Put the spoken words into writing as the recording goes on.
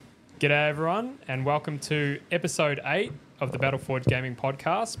G'day everyone and welcome to episode 8 of the Battleforge Gaming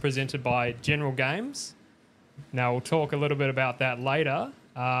Podcast presented by General Games. Now we'll talk a little bit about that later.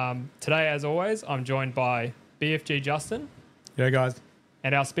 Today, as always, I'm joined by BFG Justin. Yeah, guys.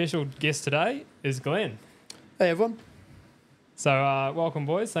 And our special guest today is Glen. Hey everyone. So welcome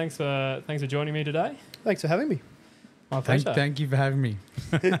boys. Thanks for joining me today. Thanks for having me. My pleasure. Thank you for having me.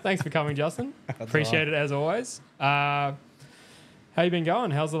 Thanks for coming, Justin. Appreciate it as always. How you been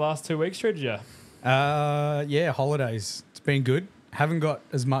going? How's the last 2 weeks treated you? Yeah, holidays. It's been good. Haven't got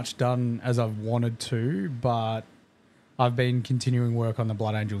as much done as I've wanted to, but I've been continuing work on the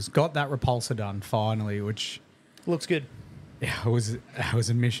Blood Angels. Got that repulsor done finally, which Looks good. yeah, it was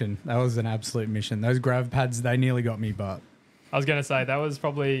a mission. That was an absolute mission. Those grav pads, they nearly got me, but I was going to say,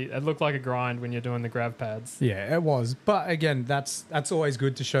 it looked like a grind when you're doing the grav pads. yeah, it was. But again, that's always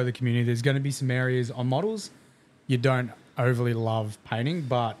good to show the community. There's going to be some areas on models you don't overly love painting,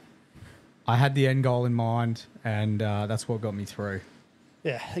 but I had the end goal in mind, and that's what got me through.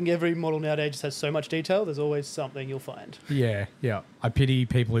 Yeah, I think every model nowadays just has so much detail. There's always something you'll find. Yeah. I pity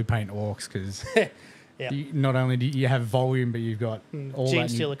people who paint orcs because Yeah. not only do you have volume, but you've got all Gene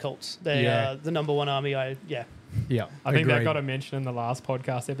that. Stealer cults. They Yeah. are the number one army. Yeah, I think that agreed. got a mention in the last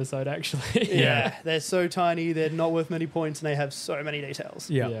podcast episode, actually. Yeah. They're so tiny. They're not worth many points, and they have so many details.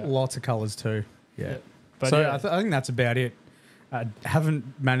 Yeah, Yeah. lots of colours too. Yeah. But So yeah. I think that's about it. I haven't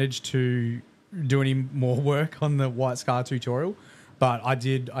managed to do any more work on the White Scar tutorial, but I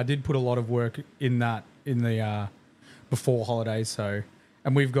did put a lot of work in the before holidays. So,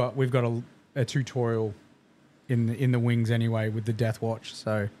 and we've got a tutorial in the wings anyway with the Death Watch.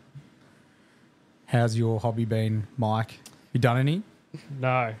 So, how's your hobby been, Mike? You done any?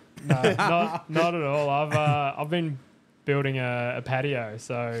 No, not at all. I've been building a patio,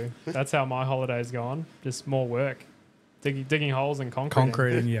 so that's how my holiday's gone. Just more work, digging holes and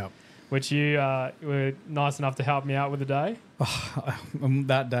concreting. Yeah. Which you were nice enough to help me out with today.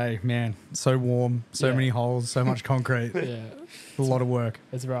 That day, man, so warm, so Yeah. many holes, so much concrete, Yeah, a lot of work.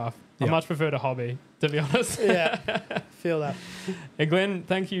 it's rough. Yeah. I much prefer a hobby, to be honest. Yeah. Feel that. And Glenn,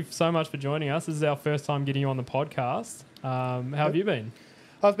 thank you so much for joining us. This is our first time getting you on the podcast. How have you been?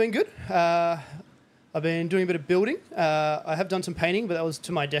 I've been good. I've been doing a bit of building. I have done some painting, but that was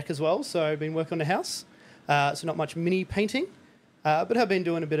to my deck as well. So I've been working on the house. So not much mini painting. But have been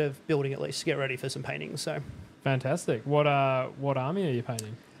doing a bit of building at least to get ready for some painting. So Fantastic. What army are you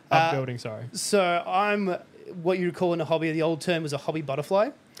painting? Building, sorry. So I'm what you would call in a hobby, the old term was a hobby butterfly.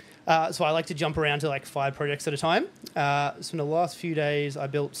 So I like to jump around to like 5 projects at a time. So in the last few days, I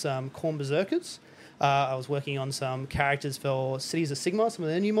built some Khorne Berserkers. I was working on some characters for Cities of Sigmar, some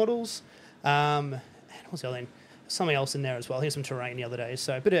of their new models. And what was the other thing? Something else in there as well. Here's some terrain the other day.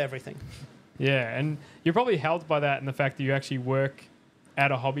 So a bit of everything. Yeah, and you're probably helped by that in the fact that you actually work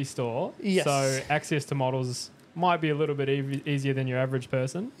at a hobby store. Yes. So access to models might be a little bit easier than your average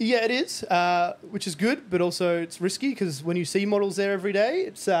person. Yeah, it is, which is good, but also it's risky because when you see models there every day,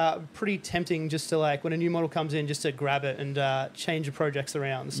 it's pretty tempting just to like when a new model comes in, just to grab it and change your projects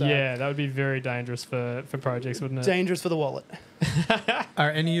around. So Yeah, that would be very dangerous for projects, wouldn't it? dangerous for the wallet. Are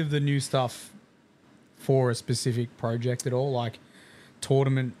any of the new stuff for a specific project at all, like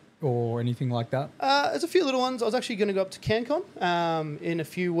tournament or anything like that? There's a few little ones. I was actually going to go up to CanCon in a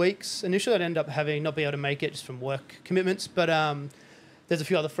few weeks. Initially, I'd end up not be able to make it just from work commitments, but there's a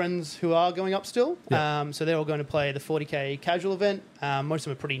few other friends who are going up still. Yeah. So they're all going to play the 40k casual event. Most of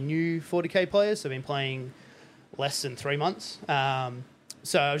them are pretty new 40k players, so they've been playing less than 3 months.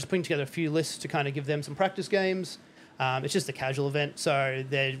 So I was putting together a few lists to kind of give them some practice games. It's just a casual event, so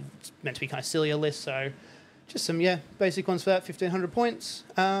they're meant to be kind of sillier lists, so just some, basic ones for that, 1,500 points.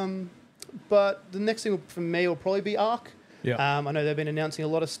 But the next thing for me will probably be Arc. Yeah. I know they've been announcing a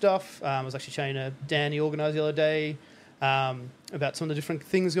lot of stuff. I was actually chatting to Dan, the organizer, the other day, about some of the different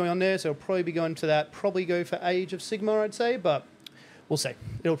things going on there. So I'll probably be going to that. Probably go for Age of Sigmar, I'd say, but we'll see.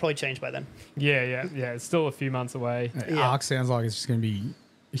 It'll probably change by then. Yeah. It's still a few months away. Yeah. Arc sounds like it's just going to be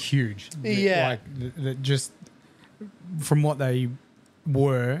huge. Yeah. Like just from what they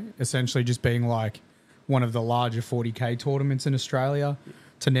were essentially just being like one of the larger 40k tournaments in Australia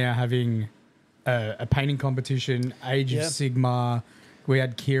to now having a painting competition, Age of Sigmar. We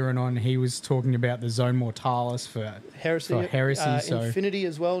had Kieran on. He was talking about the Zone Mortalis for Heresy. so Infinity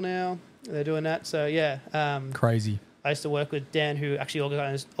as well now. They're doing that. So, crazy. I used to work with Dan, who actually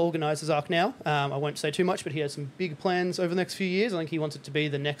organises Arc now. I won't say too much, but he has some big plans over the next few years. I think he wants it to be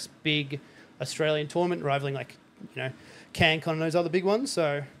the next big Australian tournament, rivaling CanCon and those other big ones.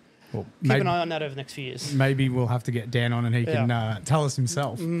 So Well, keep an eye on that over the next few years. Maybe we'll have to get Dan on and he can tell us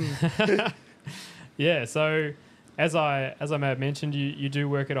himself. Yeah, so as I may have mentioned, you do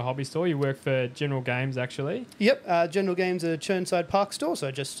work at a hobby store. You work for General Games, actually. Yep, General Games at Churnside Park store,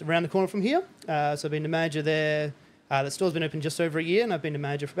 so just around the corner from here. So I've been the manager there. The store's been open just over a year, and I've been the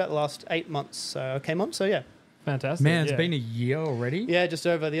manager for about the last 8 months. So I came on, so yeah. Fantastic. Man, it's been a year already. Yeah, just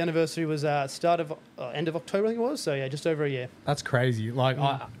over. The anniversary was end of October, I think it was. So yeah, just over a year. That's crazy. Like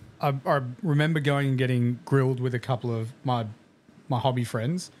I remember going and getting grilled with a couple of my hobby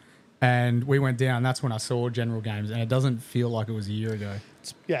friends, and we went down. That's when I saw General Games, and it doesn't feel like it was a year ago.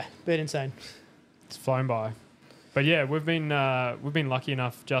 It's been insane. It's flown by. But yeah, we've been lucky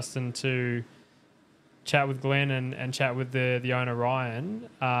enough, Justin, to chat with Glen and chat with the owner Ryan,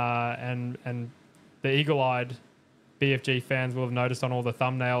 and the eagle-eyed BFG fans will have noticed on all the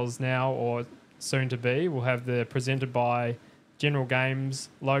thumbnails now, or soon to be, we'll have the presented by General Games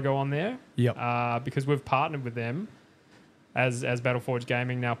logo on there. Yep. Because we've partnered with them as Battleforge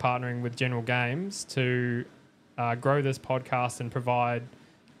Gaming, now partnering with General Games to grow this podcast and provide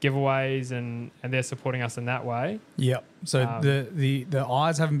giveaways, and they're supporting us in that way. Yep. So the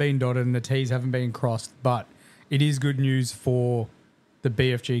I's haven't been dotted and the T's haven't been crossed, but it is good news for the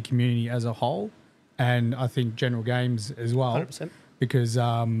BFG community as a whole, and I think General Games as well. 100%. Because,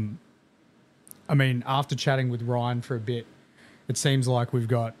 after chatting with Ryan for a bit, it seems like we've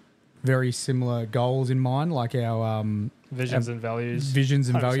got very similar goals in mind, like our Visions and values. Visions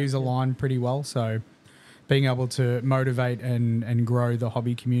and 100%, values align pretty well. So being able to motivate and grow the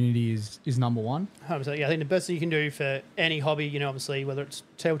hobby community is number one. 100%. Yeah, I think the best thing you can do for any hobby, obviously, whether it's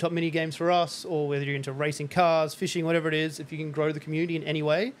tabletop mini games for us or whether you're into racing cars, fishing, whatever it is, if you can grow the community in any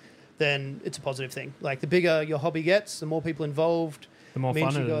way, then it's a positive thing. Like, the bigger your hobby gets, the more people involved, The more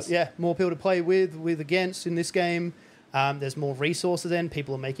fun it is. Yeah, more people to play with against in this game. There's more resources then.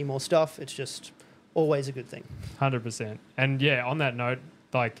 People are making more stuff. It's just always a good thing. 100%. And yeah, on that note,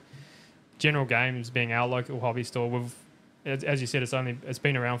 like, General Games being our local hobby store, as you said, it's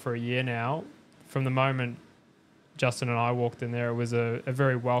been around for a year now. From the moment Justin and I walked in there, it was a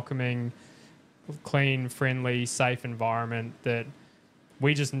very welcoming, clean, friendly, safe environment that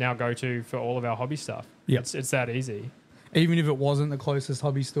we just now go to for all of our hobby stuff. Yep. It's that easy. Even if it wasn't the closest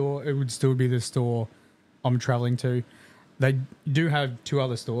hobby store, it would still be the store I'm travelling to. They do have 2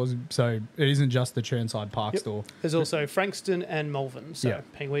 other stores, so it isn't just the Churnside Park store. There's also Frankston and Malvern. So,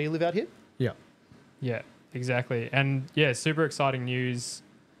 depending where you live out here. Yeah. Yeah, exactly. And yeah, super exciting news,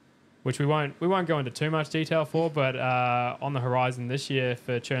 which we won't go into too much detail for, but on the horizon this year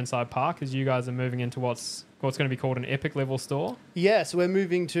for Churnside Park, as you guys are moving into what's going to be called an epic level store. Yeah, so we're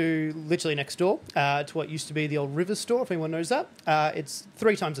moving to literally next door to what used to be the old Rivers store, if anyone knows that. It's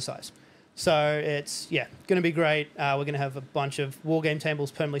 3 times the size. So it's, going to be great. We're going to have a bunch of wargame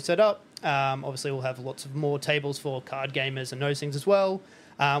tables permanently set up. Obviously, we'll have lots of more tables for card gamers and those things as well.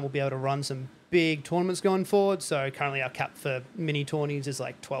 We'll be able to run some big tournaments going forward. So currently our cap for mini tourneys is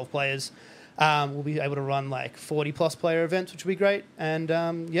like 12 players. We'll be able to run like 40-plus player events, which will be great. And,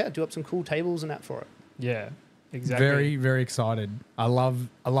 do up some cool tables and that for it. Yeah, exactly. Very, very excited. I love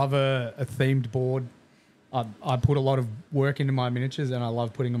a themed board. I put a lot of work into my miniatures, and I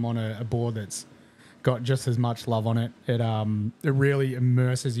love putting them on a board that's got just as much love on it. It really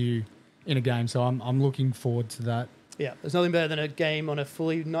immerses you in a game, so I'm looking forward to that. Yeah, there's nothing better than a game on a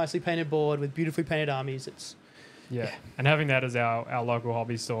fully nicely painted board with beautifully painted armies. Yeah, and having that as our local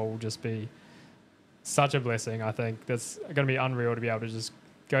hobby store will just be such a blessing. I think that's going to be unreal to be able to just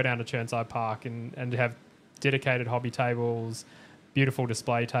go down to Churnside Park and have dedicated hobby tables, beautiful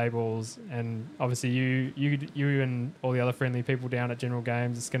display tables, and obviously you and all the other friendly people down at General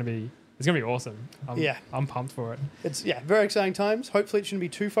Games. It's going to be awesome. I'm pumped for it. It's very exciting times. Hopefully it shouldn't be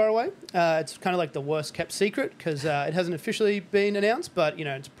too far away. It's kind of like the worst kept secret because it hasn't officially been announced, but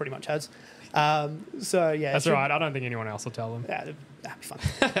it pretty much has. That's all right. I don't think anyone else will tell them. Yeah, that'd be fun.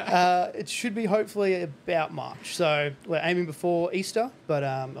 It should be hopefully about March. So we're aiming before Easter, but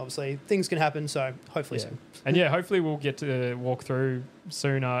obviously things can happen. So hopefully soon. And hopefully we'll get to walk through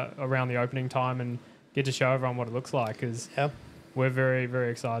soon around the opening time and get to show everyone what it looks like because we're very,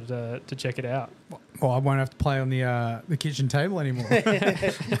 very excited to check it out. Well, I won't have to play on the kitchen table anymore.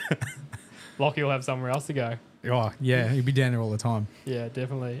 Lockie will have somewhere else to go. Oh, yeah, he'll be down there all the time. Yeah,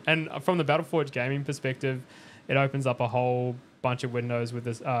 definitely. And from the Battleforge gaming perspective, it opens up a whole bunch of windows with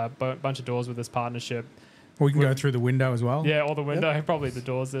this, bunch of doors with this partnership. We can go through the window as well. Yeah, or the window. Yep. Probably the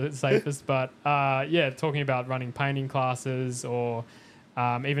doors are safest. But talking about running painting classes or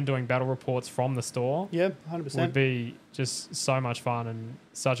even doing battle reports from the store. Yeah, 100%. Would be just so much fun and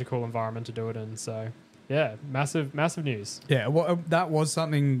such a cool environment to do it in. So, yeah, massive news. Yeah, well, that was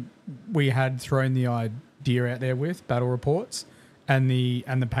something we had thrown the idea out there with battle reports and the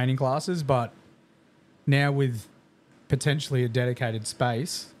painting classes, but now with potentially a dedicated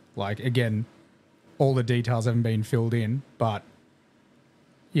space. Like, again, all the details haven't been filled in, but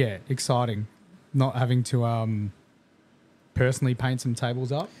yeah, exciting. Not having to personally paint some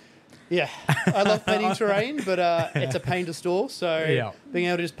tables up. Yeah, I love painting terrain, but it's a pain to store. So being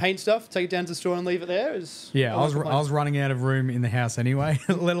able to just paint stuff, take it down to the store and leave it there is... Yeah, I was running out of room in the house anyway,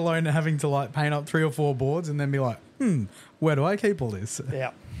 let alone having to like paint up 3 or 4 boards and then be like, where do I keep all this?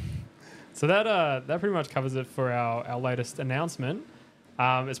 Yeah. So that pretty much covers it for our latest announcement.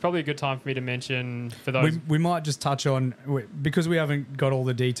 It's probably a good time for me to mention for those... We might just touch on, because we haven't got all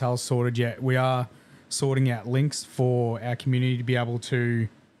the details sorted yet, we are sorting out links for our community to be able to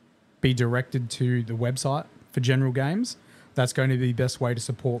be directed to the website for General Games. That's going to be the best way to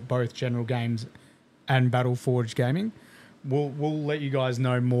support both General Games and Battleforge Gaming. We'll let you guys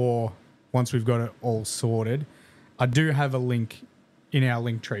know more once we've got it all sorted. I do have a link in our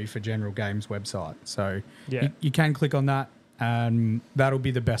link tree for General Games website. So you can click on that, and that'll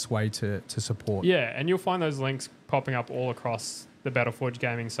be the best way to support. Yeah, and you'll find those links popping up all across the Battleforge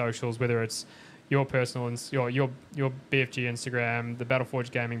Gaming socials, whether it's your personal your BFG Instagram, the Battleforge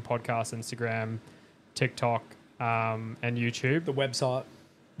Gaming podcast Instagram, TikTok, and YouTube. The website.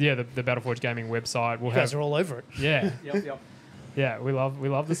 Yeah, the Battleforge Gaming website. You guys are all over it. Yeah. Yep. Yeah, we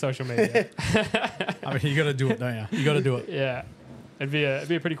love the social media. I mean, you got to do it, don't you? You got to do it. Yeah, it'd be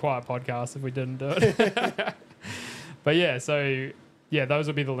a pretty quiet podcast if we didn't do it. But yeah, so yeah, those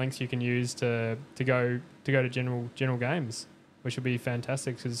will be the links you can use to go to General Games, which will be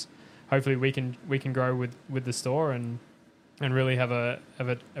fantastic because hopefully we can grow with the store and really have a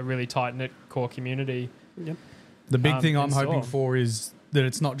really tight knit core community. Yep. The big thing I'm hoping store. for is that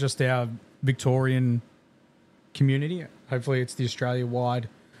it's not just our Victorian community. Hopefully it's the Australia-wide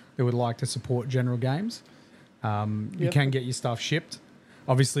that would like to support General Games. You can get your stuff shipped.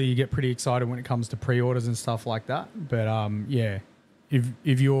 Obviously, you get pretty excited when it comes to pre-orders and stuff like that. But yeah,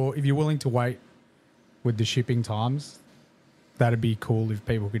 if you're willing to wait with the shipping times, that'd be cool if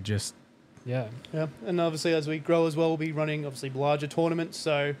people could just... Yeah, and obviously as we grow as well, we'll be running obviously larger tournaments.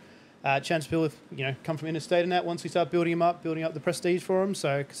 So chance people if come from interstate and that once we start building up the prestige for them.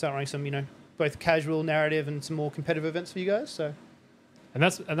 So start running some both casual narrative and some more competitive events for you guys. So, and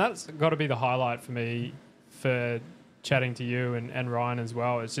that's got to be the highlight for me for chatting to you and Ryan as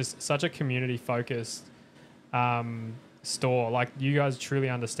well. It's just such a community focused store. Like you guys truly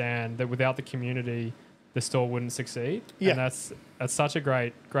understand that without the community, the store wouldn't succeed. Yeah. And that's such a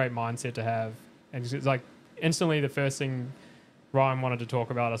great mindset to have. And it's like instantly the first thing Ryan wanted to talk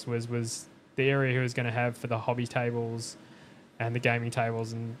about us was the area he was going to have for the hobby tables and the gaming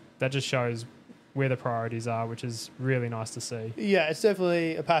tables, and that just shows where the priorities are, which is really nice to see. Yeah, it's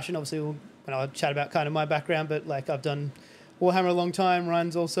definitely a passion. Obviously, when I'll chat about kind of my background, but like I've done Warhammer a long time.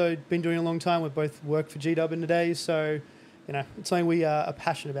 Ryan's also been doing a long time. We've both worked for GW in the days, so it's something we are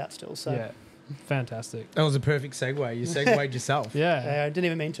passionate about still. So yeah, fantastic. That was a perfect segue. You segued yourself. Yeah, I didn't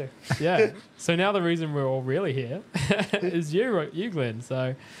even mean to. Yeah. So now the reason we're all really here is you, Glen.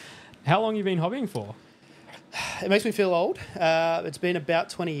 So, how long have you been hobbying for? It makes me feel old. It's been about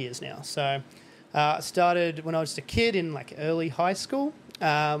 20 years now. So I started when I was just a kid in like early high school.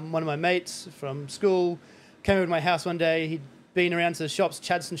 One of my mates from school came over to my house one day. He'd been around to the shops,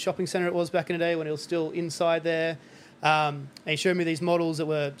 Chadstone Shopping Centre it was back in the day when it was still inside there. And he showed me these models that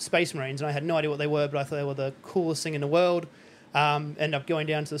were Space Marines, and I had no idea what they were, but I thought they were the coolest thing in the world. Ended up going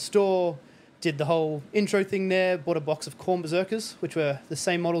down to the store, did the whole intro thing there, bought a box of Khorne Berserkers, which were the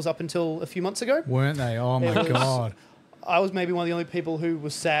same models up until a few months ago. Weren't they? Oh my God. I was maybe one of the only people who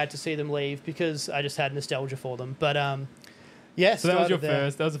was sad to see them leave because I just had nostalgia for them. But yeah, so that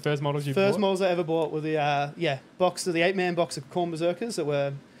was that was the first models you bought? First models I ever bought were the box of the 8-man box of Khorne Berserkers that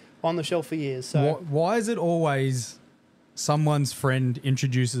were on the shelf for years. So why is it always someone's friend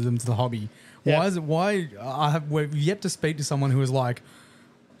introduces them to the hobby? We've yet to speak to someone who was like,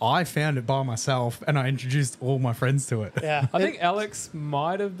 I found it by myself and I introduced all my friends to it. Yeah, I think Alex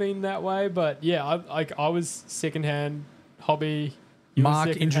might have been that way, but yeah, I was secondhand hobby.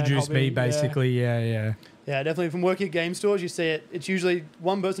 Mark introduced me basically. Yeah, definitely. From working at game stores, you see it. It's usually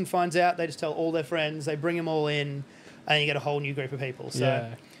one person finds out, they just tell all their friends, they bring them all in, and you get a whole new group of people. So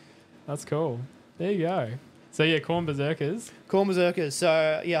yeah, that's cool. There you go. So yeah, Khorne Berserkers. Khorne Berserkers.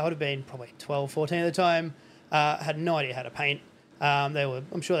 So yeah, I would have been probably 12, 14 at the time. Had no idea how to paint.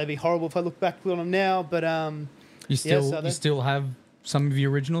 I'm sure they'd be horrible if I look back on them now, but you still have some of the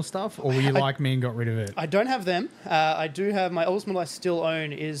original stuff, or were you like me and got rid of it? I don't have them. I do have my oldest model I still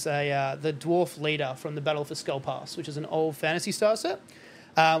own is the Dwarf Leader from the Battle for Skull Pass, which is an old Fantasy Star set,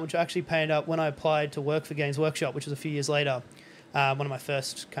 which I actually painted up when I applied to work for Games Workshop, which was a few years later. One of my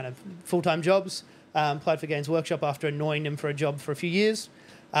first kind of full-time jobs. Applied for Games Workshop after annoying them for a job for a few years.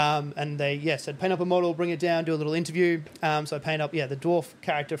 And they, said, paint up a model, bring it down, do a little interview. So I paint up, the dwarf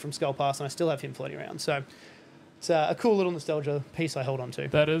character from Skull Pass, and I still have him floating around. So it's a cool little nostalgia piece I hold on to.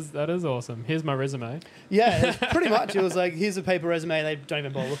 That is awesome. Here's my resume. Yeah, pretty much. It was like, here's a paper resume. They don't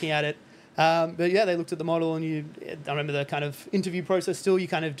even bother looking at it. But they looked at the model, and I remember the kind of interview process still. You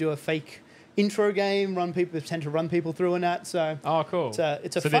kind of do a fake intro game, tend to run people through and that. So cool.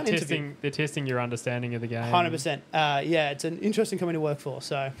 It's a fun interview. They're testing your understanding of the game. 100%. It's an interesting company to work for.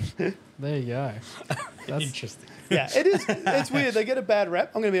 So there you go. That's Interesting. Yeah, it is. It's weird. They get a bad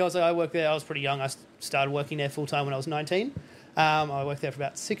rep. I'm going to be honest. I worked there. I was pretty young. I started working there full time when I was 19. I worked there for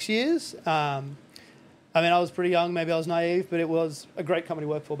about 6 years. I was pretty young. Maybe I was naive, but it was a great company to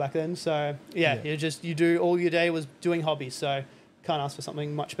work for back then. So you do all your day was doing hobbies. So can't ask for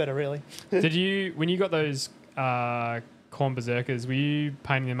something much better, really. Did you, when you got those Corn Berserkers, were you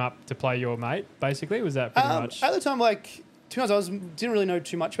painting them up to play your mate? Basically, was that pretty much at the time? Like, to be honest, didn't really know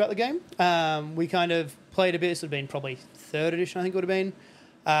too much about the game. We kind of played a bit. This would have been probably 3rd edition, I think it would have been,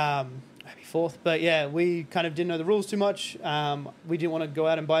 maybe 4th. But we kind of didn't know the rules too much. We didn't want to go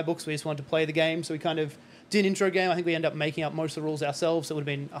out and buy books. We just wanted to play the game. So we kind of did an intro game. I think we ended up making up most of the rules ourselves. It would have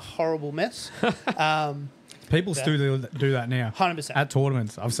been a horrible mess. People still do that now. 100%. At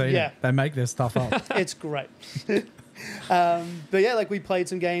tournaments. I've seen it. They make their stuff up. It's great. But we played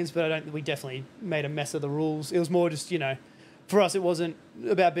some games, but we definitely made a mess of the rules. It was more just, for us, it wasn't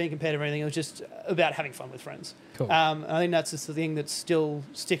about being competitive or anything. It was just about having fun with friends. Cool. I think that's just the thing that still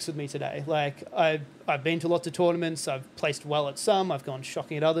sticks with me today. Like, I've been to lots of tournaments. I've placed well at some. I've gone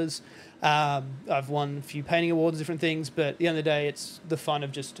shocking at others. I've won a few painting awards, different things. But at the end of the day, it's the fun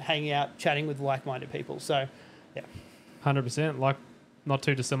of just hanging out, chatting with like-minded people. So, 100%. Like, not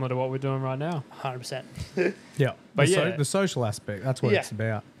too dissimilar to what we're doing right now. 100%. Yeah. But the social aspect, that's what it's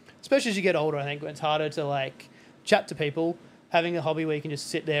about. Especially as you get older, I think, when it's harder to, chat to people. Having a hobby where you can just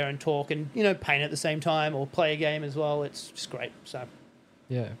sit there and talk and, paint at the same time or play a game as well, it's just great. So,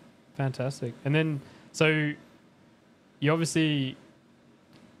 yeah, fantastic. And then, so you obviously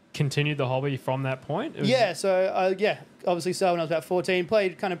continued the hobby from that point? Obviously started when I was about 14,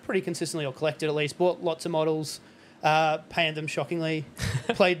 played kind of pretty consistently, or collected at least, bought lots of models, painted them shockingly,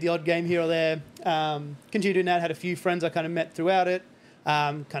 played the odd game here or there, continued doing that, had a few friends I kind of met throughout it,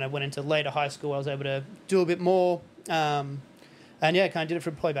 kind of went into later high school, I was able to do a bit more, kind of did it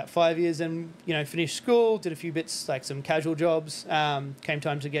for probably about 5 years, and, finished school, did a few bits, like some casual jobs, came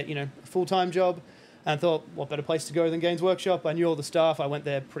time to get, a full-time job, and I thought, what better place to go than Games Workshop? I knew all the staff. I went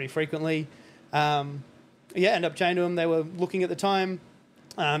there pretty frequently. Ended up chatting to them. They were looking at the time.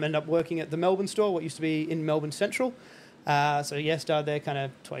 Ended up working at the Melbourne store, what used to be in Melbourne Central. Started there kind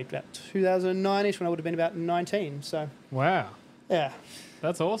of about 2009-ish when I would have been about 19. So wow. Yeah.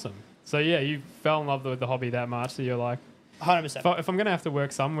 That's awesome. So, you fell in love with the hobby that much that you're like, 100%. If I'm going to have to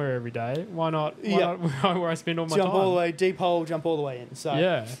work somewhere every day, why not where I spend all my time? Jump all the way, deep hole, jump all the way in. So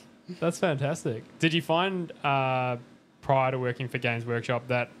yeah. That's fantastic. Did you find prior to working for Games Workshop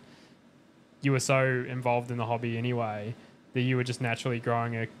that you were so involved in the hobby anyway that you were just naturally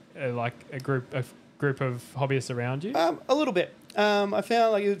growing a group of hobbyists around you? A little bit. I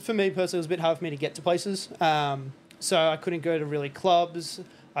found for me personally, it was a bit hard for me to get to places. So I couldn't go to really clubs.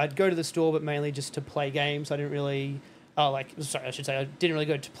 I'd go to the store, but mainly just to play games. I didn't really. I didn't really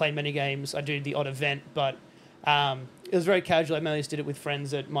go to play many games. I do the odd event, but. It was very casual. I mainly just did it with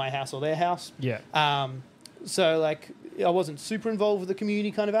friends at my house or their house. Yeah. I wasn't super involved with the community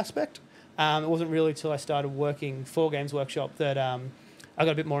kind of aspect. It wasn't really till I started working for Games Workshop that I got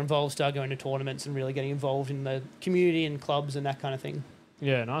a bit more involved, started going to tournaments and really getting involved in the community and clubs and that kind of thing.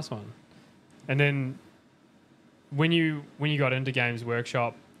 Yeah, nice one. And then when you got into Games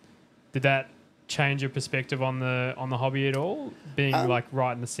Workshop, did that change your perspective on the hobby at all? Being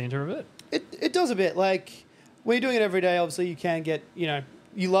right in the centre of it? It does a bit. When you're doing it every day, obviously you can get,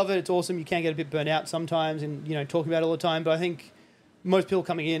 you love it, it's awesome. You can get a bit burnt out sometimes and, talking about it all the time. But I think most people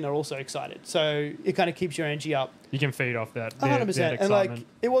coming in are also excited. So it kind of keeps your energy up. You can feed off that. 100%. That excitement. And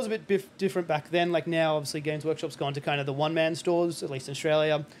it was a bit different back then. Now, obviously, Games Workshop's gone to kind of the one-man stores, at least in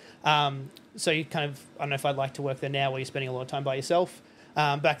Australia. So you kind of, I don't know if I'd like to work there now where you're spending a lot of time by yourself.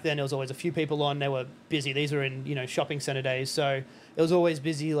 Back then, there was always a few people on. They were busy. These were in, shopping centre days. So it was always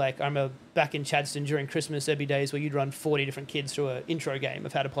busy. I remember back in Chadstone during Christmas, there'd be days where you'd run 40 different kids through an intro game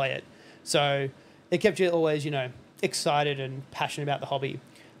of how to play it. So it kept you always, excited and passionate about the hobby.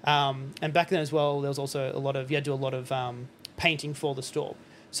 And back then as well, there was also you had to do a lot of painting for the store.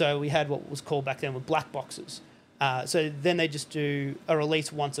 So we had what was called back then with black boxes. So then they just do a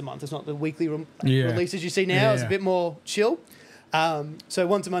release once a month. It's not the weekly releases you see now. It's a bit more chill. So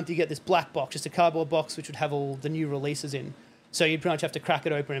once a month you get this black box, just a cardboard box, which would have all the new releases in. So you'd pretty much have to crack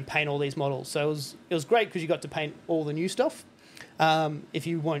it open and paint all these models. So it was great because you got to paint all the new stuff. If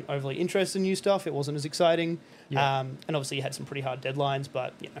you weren't overly interested in new stuff, it wasn't as exciting. Yeah. And obviously you had some pretty hard deadlines,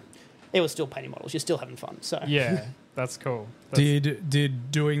 but it was still painting models. You're still having fun. So Yeah, that's cool.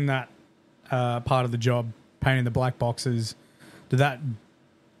 Did doing that part of the job, painting the black boxes, did that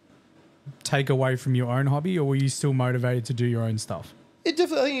take away from your own hobby, or were you still motivated to do your own stuff? It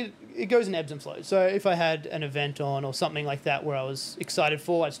definitely it goes in ebbs and flows. So if I had an event on or something like that where I was excited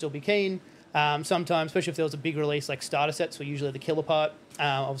for, I'd still be keen. Sometimes, especially if there was a big release like starter sets, were usually the killer part.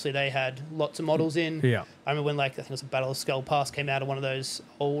 Obviously, they had lots of models in. Yeah. I remember when I think it was a Battle of Skull Pass came out of one of those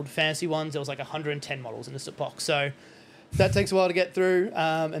old fancy ones. There was 110 models in this box. So that takes a while to get through,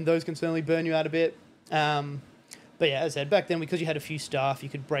 and those can certainly burn you out a bit. But yeah, as I said, back then, because you had a few staff, you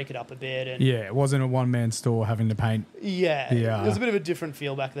could break it up a bit. And Yeah, it wasn't a one-man store having to paint. Yeah, it was a bit of a different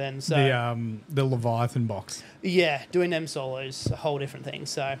feel back then. So the Leviathan box. Yeah, doing them solos, a whole different thing.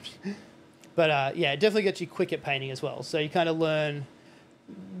 So, but it definitely gets you quick at painting as well. So you kind of learn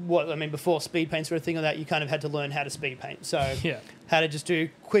before speed paints were a thing like that, you kind of had to learn how to speed paint. So how to just do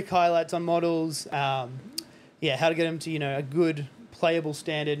quick highlights on models. How to get them to a good playable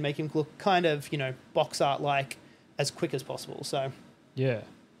standard, make them look kind of box art like as quick as possible. So yeah,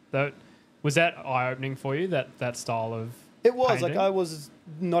 was that eye-opening for you, that style of it was painting? I was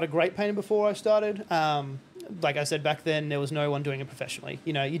not a great painter before I started. Like I said, back then there was no one doing it professionally.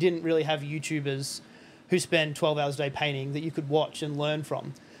 You didn't really have YouTubers who spend 12 hours a day painting that you could watch and learn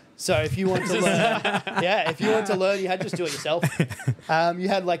from. So if you want to learn, you had to just do it yourself. You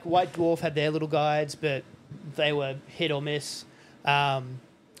had White Dwarf had their little guides, but they were hit or miss.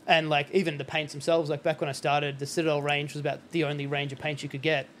 And even the paints themselves, back when I started, the Citadel range was about the only range of paints you could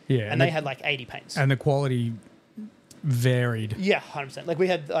get. Yeah, and they had 80 paints. And the quality varied. Yeah,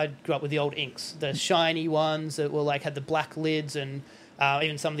 100%. I grew up with the old inks, the shiny ones that were had the black lids, and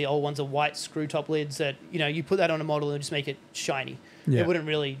even some of the old ones are white screw top lids that, you put that on a model and just make it shiny. Yeah. It wouldn't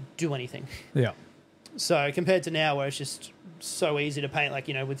really do anything. Yeah. So compared to now where it's just so easy to paint,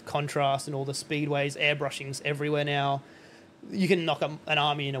 with contrast and all the speedways, airbrushing's everywhere now. You can knock up an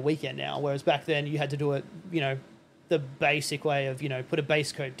army in a weekend now, whereas back then you had to do it, the basic way of, put a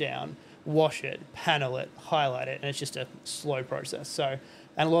base coat down, wash it, panel it, highlight it, and it's just a slow process. So,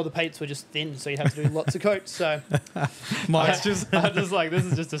 and a lot of the paints were just thin, so you'd have to do lots of coats. So, Mike's just... I'm just this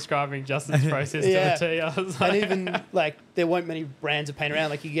is just describing Justin's process to the T. I was and even there weren't many brands of paint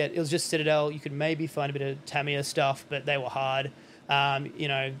around. It was just Citadel. You could maybe find a bit of Tamiya stuff, but they were hard.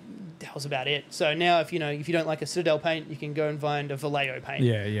 That was about it. So now if you don't like a Citadel paint, you can go and find a Vallejo paint.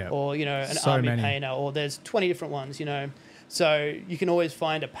 Yeah. Or, an So army many. painter, or there's 20 different ones, So you can always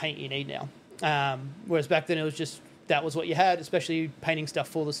find a paint you need now. Whereas back then it was just, that was what you had, especially painting stuff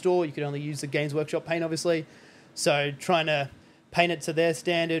for the store. You could only use the Games Workshop paint, obviously. So trying to paint it to their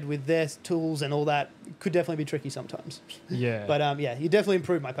standard with their tools and all that could definitely be tricky sometimes. Yeah. But you definitely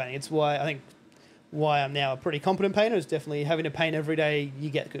improved my painting. It's why I'm now a pretty competent painter is definitely having to paint every day. You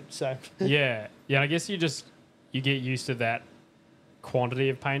get good. So yeah. I guess you get used to that quantity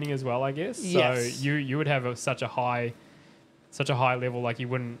of painting as well, I guess. Yes. So you would have such a high level, you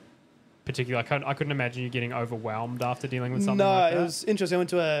wouldn't particularly. I couldn't imagine you getting overwhelmed after dealing with something like that. No, it was interesting. I went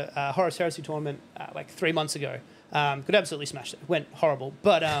to a Horus Heresy tournament 3 months ago. Could absolutely smash it. Went horrible,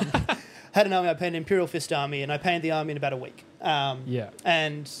 but had an army. I painted Imperial Fist army, and I painted the army in about a week.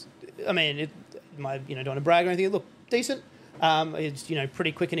 And I mean, don't want to brag or anything. It looked decent. It's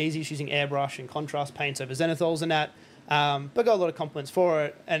pretty quick and easy. It's using airbrush and contrast paints over zenithols and that. But got a lot of compliments for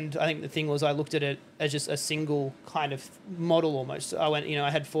it. And I think the thing was I looked at it as just a single kind of model almost. I went, I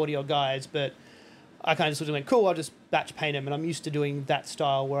had 40 odd guys, but I kind of sort of went, cool, I'll just batch paint them. And I'm used to doing that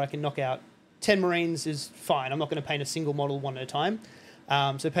style where I can knock out 10 Marines is fine. I'm not going to paint a single model one at a time.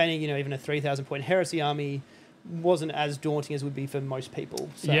 So painting, even a 3,000 point Heresy army wasn't as daunting as would be for most people.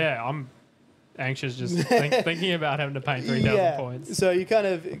 So. Yeah, I'm anxious just thinking about having to paint 3,000 points. So you kind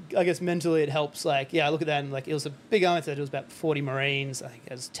of, I guess mentally it helps. I look at that and it was a big army. So it was about 40 Marines. I think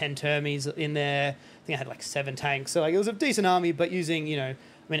there was 10 Termies in there. I think I had 7 tanks. So it was a decent army, but using,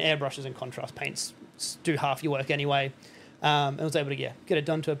 airbrushes and contrast paints do half your work anyway. And I was able to get it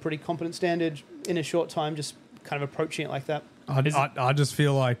done to a pretty competent standard in a short time, just kind of approaching it like that. I just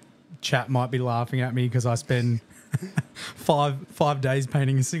feel like chat might be laughing at me because I spend 5 days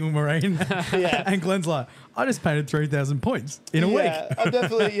painting a single Marine. Yeah. And Glen's like, I just painted 3,000 points in a week. Yeah, I'm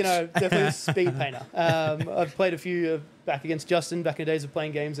definitely a speed painter. I've played a few back against Justin back in the days of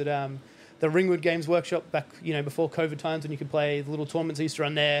playing games at the Ringwood Games Workshop back, before COVID times when you could play the little tournaments he used to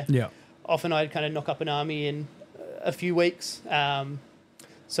run there. Yeah. Often I'd kind of knock up an army in a few weeks.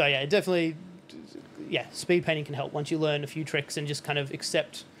 So yeah, definitely, yeah, speed painting can help once you learn a few tricks and just kind of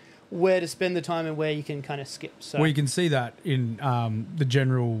accept where to spend the time and where you can kind of skip. So Well, you can see that in the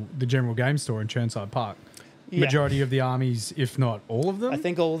general game store in Churnside Park. yeah. Majority of the armies, if not all of them, I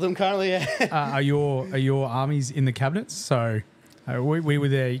think all of them currently, yeah. are your armies in the cabinets. So we were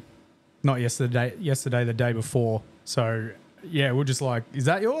there, not yesterday, the day before. So yeah, we're just like, is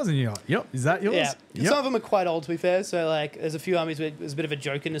that yours? And you're like, yep. Is that yours? Yeah, Yep. some of them are quite old, to be fair. So, like, there's a few armies where there's a bit of a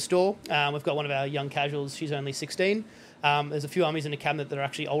joke in the store. We've got one of our young casuals. She's only 16. There's a few armies in the cabinet that are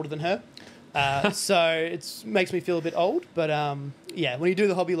actually older than her. So it makes me feel a bit old. But, yeah, when you do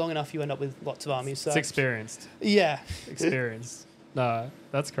the hobby long enough, you end up with lots of armies. So It's experienced. Yeah. Experienced. No,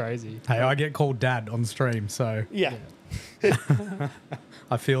 that's crazy. Hey, I get called dad on stream, so Yeah.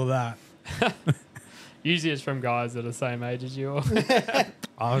 I feel that. Usually it's from guys that are the same age as you.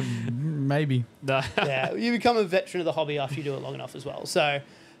 Maybe. No. Yeah. You become a veteran of the hobby after you do it long enough as well. So,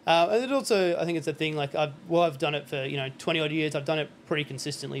 and it also, I think it's a thing, like, I've done it for, 20 odd years. I've done it pretty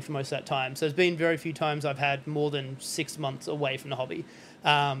consistently for most of that time. So there's been very few times I've had more than 6 months away from the hobby.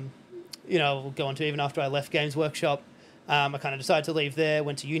 We'll go on to even after I left Games Workshop, I kind of decided to leave there,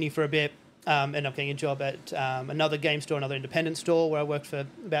 went to uni for a bit, ended up getting a job at another game store, another independent store where I worked for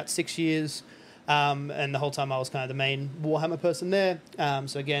about 6 years. And the whole time I was kind of the main Warhammer person there.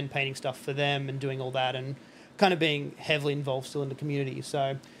 So again, painting stuff for them and doing all that and kind of being heavily involved still in the community.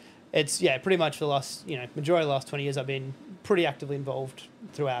 So it's, pretty much for the last, majority of the last 20 years, I've been pretty actively involved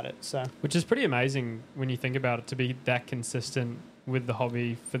throughout it. So, Which is pretty amazing when you think about it, to be that consistent with the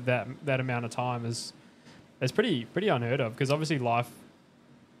hobby for that amount of time is pretty unheard of, because obviously life,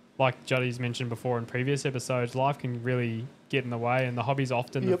 like Juddy's mentioned before in previous episodes, life can really get in the way, and the hobby's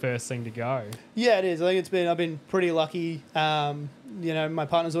often the first thing to go. Yeah, it is. I think I've been pretty lucky. My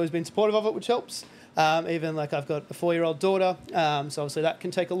partner's always been supportive of it, which helps. Even like I've got a 4-year-old daughter, so obviously that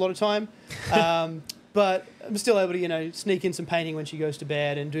can take a lot of time. But I'm still able to, sneak in some painting when she goes to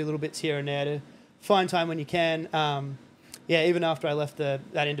bed and do little bits here and there to find time when you can. Even after I left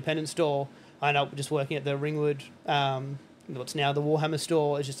that independent store, I ended up just working at the Ringwood, what's now the Warhammer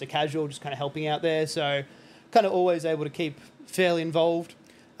store, as just a casual, just kind of helping out there. So kind of always able to keep fairly involved.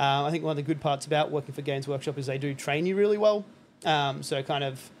 I think one of the good parts about working for Games Workshop is they do train you really well. So kind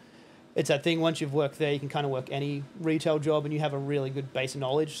of, it's that thing, once you've worked there, you can kind of work any retail job and you have a really good base of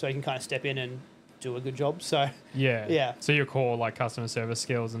knowledge, so you can kind of step in and do a good job. So yeah. So your core like customer service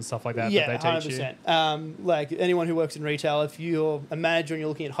skills and stuff like that, yeah, that they teach 100%. You? Like anyone who works in retail, if you're a manager and you're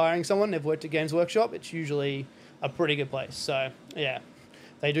looking at hiring someone, they've worked at Games Workshop, it's usually a pretty good place. So yeah,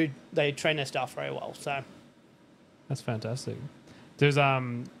 they train their staff very well. So that's fantastic. There's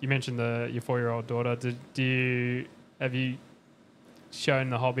you mentioned your 4-year-old daughter. Have you shown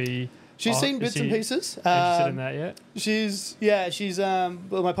the hobby? She's seen bits and pieces. Interested in that yet? She's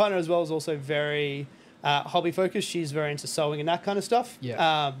well, my partner as well is also very hobby focused. She's very into sewing and that kind of stuff.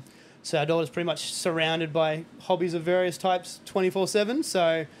 Yeah. So our daughter's pretty much surrounded by hobbies of various types 24/7.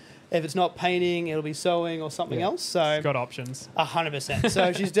 So if it's not painting, it'll be sewing or something else. So she's got options. 100%.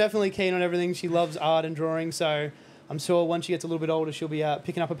 So she's definitely keen on everything. She loves art and drawing. So I'm sure once she gets a little bit older, she'll be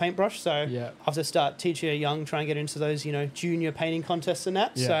picking picking up a paintbrush. So I have to start teaching her young, try and get into those, junior painting contests and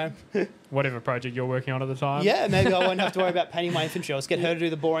that. Yeah. So whatever project you're working on at the time. yeah, maybe I won't have to worry about painting my infantry. I'll just get her to do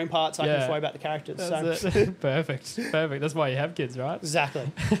the boring parts. I can just worry about the characters. That's so it. Perfect. That's why you have kids, right?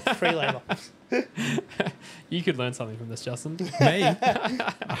 Exactly. Free labour. You could learn something from this, Justin. Me?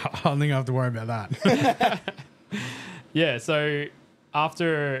 I don't think I have to worry about that. Yeah, so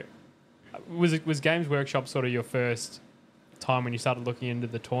after... Was Games Workshop sort of your first time when you started looking into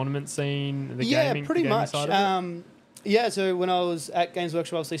the tournament scene, the gaming, pretty the gaming much. side of it? So when I was at Games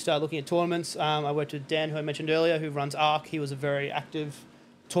Workshop, obviously started looking at tournaments. I worked with Dan, who I mentioned earlier, who runs ARC. He was a very active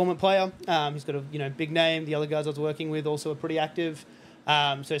tournament player. He's got a big name. The other guys I was working with also are pretty active.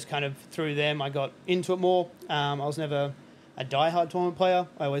 So it's kind of through them I got into it more. I was never a diehard tournament player.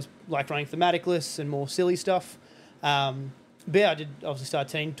 I always liked running thematic lists and more silly stuff. But yeah, I did obviously start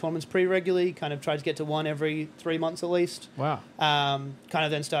attending tournaments pretty regularly, kind of tried to get to one every 3 months at least. Wow. Kind of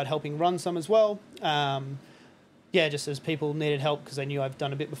then started helping run some as well. Just as people needed help because they knew I've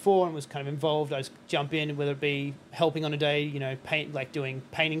done a bit before and was kind of involved, I just jump in, whether it be helping on a day, paint, like doing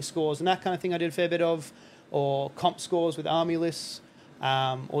painting scores and that kind of thing I did a fair bit of, or comp scores with army lists,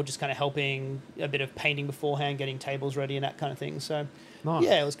 or just kind of helping a bit of painting beforehand, getting tables ready and that kind of thing. So nice.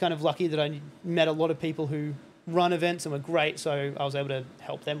 Yeah, it was kind of lucky that I met a lot of people who run events and were great, so I was able to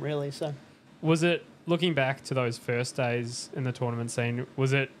help them really. So was it, looking back to those first days in the tournament scene,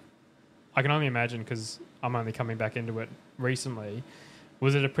 was it, I can only imagine because I'm only coming back into it recently,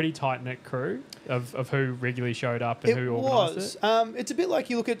 Was it a pretty tight knit crew of who regularly showed up and who organised it? It's a bit like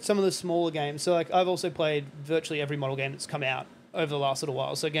you look at some of the smaller games. So like I've also played virtually every model game that's come out over the last little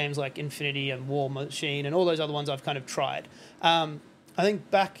while. So games like Infinity and War Machine and all those other ones I've kind of tried. I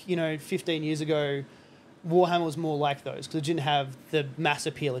think back 15 years ago, Warhammer was more like those because it didn't have the mass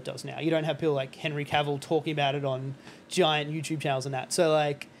appeal it does now. You don't have people like Henry Cavill talking about it on giant YouTube channels and that. So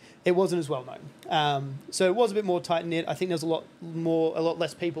like it wasn't as well known. So it was a bit more tight knit. I think there's a lot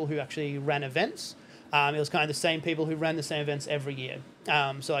less people who actually ran events. It was kind of the same people who ran the same events every year.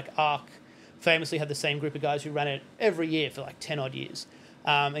 So like Arc famously had the same group of guys who ran it every year for like 10 odd years.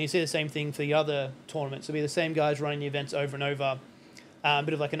 And you see the same thing for the other tournaments. It'll be the same guys running the events over and over. A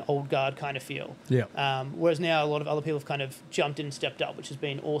bit of like an old guard kind of feel. Yeah. Whereas now a lot of other people have kind of jumped in and stepped up, which has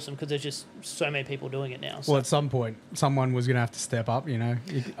been awesome because there's just so many people doing it now. So. Well, at some point, someone was going to have to step up, You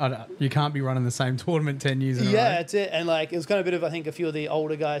can't be running the same tournament 10 years in a row. Yeah, that's it. And like it was kind of a bit of, I think, a few of the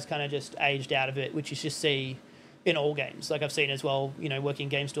older guys kind of just aged out of it, which you just see in all games. Like I've seen as well, working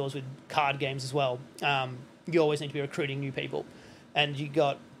game stores with card games as well. You always need to be recruiting new people. And you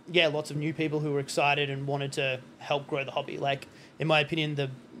got, lots of new people who were excited and wanted to help grow the hobby. Like, in my opinion, the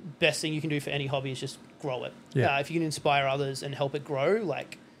best thing you can do for any hobby is just grow it. Yeah. If you can inspire others and help it grow,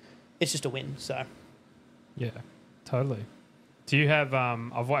 like, it's just a win. So, yeah, totally. Do you have?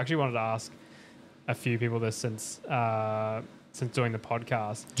 I've actually wanted to ask a few people this since doing the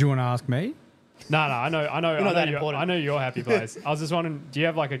podcast. Do you want to ask me? No, I know. Important. I know you're happy place. I was just wondering, do you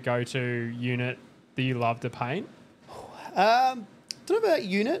have like a go-to unit that you love to paint? Don't know about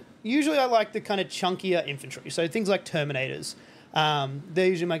unit. Usually, I like the kind of chunkier infantry. So things like Terminators. They're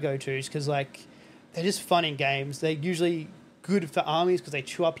usually my go-tos because like they're just fun in games. They're usually good for armies because they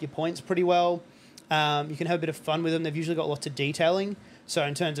chew up your points pretty well. You can have a bit of fun with them. They've usually got lots of detailing. So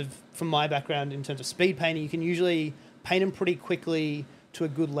in terms of, from my background, in terms of speed painting, you can usually paint them pretty quickly to a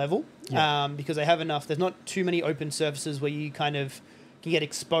good level because they have enough. There's not too many open surfaces where you kind of can get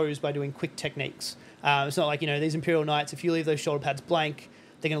exposed by doing quick techniques. It's not like, these Imperial Knights, if you leave those shoulder pads blank,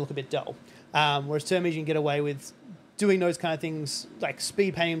 they're going to look a bit dull. Whereas Termies, you can get away with doing those kind of things, like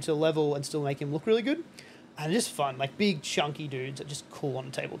speed painting them to a level and still make him look really good. And just fun, like big, chunky dudes are just cool on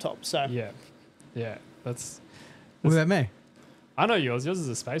a tabletop. So Yeah. That's What about me? I know yours. Yours is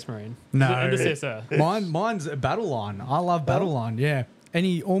a Space Marine. No. Intercessor. Mine's a battle line. I love battle line, yeah.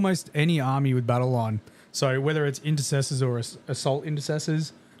 Almost any army with battle line. So whether it's intercessors or assault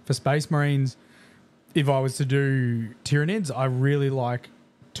intercessors for Space Marines, if I was to do Tyranids, I really like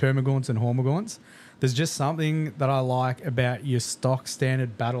Termagants and Hormagaunts. There's just something that I like about your stock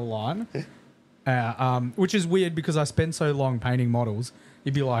standard battle line, which is weird because I spend so long painting models.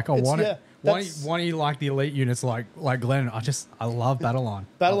 You'd be like, why don't you like the elite units like Glen? I love battle line.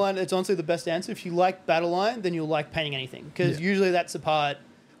 Battle line, it's honestly the best answer. If you like battle line, then you'll like painting anything because usually that's the part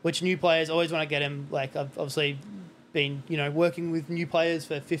which new players always want to get him. Like I've obviously been working with new players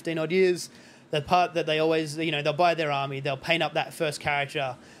for 15 odd years. The part that they always they'll buy their army, they'll paint up that first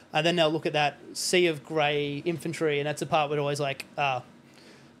character, and then they'll look at that sea of grey infantry, and that's the part where they're always like, I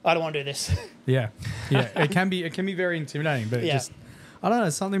don't want to do this. Yeah. It can be very intimidating, but I don't know,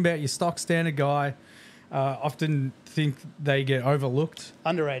 something about your stock standard guy. Often think they get overlooked.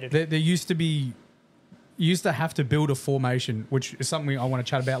 Underrated. There used to have to build a formation, which is something I want to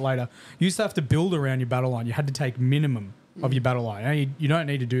chat about later. You used to have to build around your battle line. You had to take minimum of your battle line. And you don't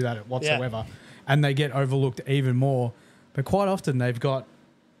need to do that whatsoever. Yeah. And they get overlooked even more. But quite often they've got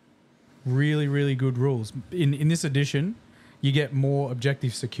really, really good rules. In this edition, you get more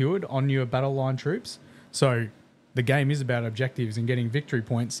objectives secured on your battle line troops. So the game is about objectives and getting victory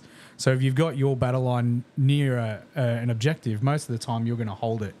points. So if you've got your battle line near an objective, most of the time you're going to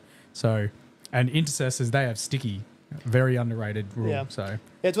hold it. So, and intercessors, they have sticky, very underrated rule. Yeah. So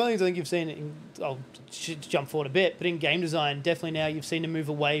it's one of the things I think you've seen. I'll jump forward a bit, but in game design, definitely now you've seen to move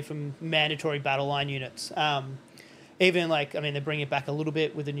away from mandatory battle line units. Even they bring it back a little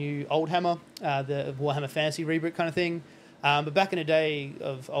bit with the new Old Hammer, the Warhammer Fantasy reboot kind of thing. But back in the day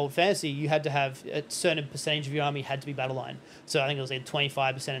of Old Fantasy, you had to have a certain percentage of your army had to be battle line. So I think it was like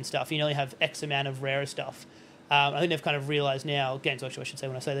 25% and stuff. You only have X amount of rarer stuff. I think they've kind of realised now, Games Workshop I should say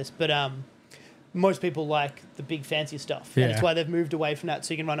when I say this, but most people like the big fancy stuff. Yeah. And it's why they've moved away from that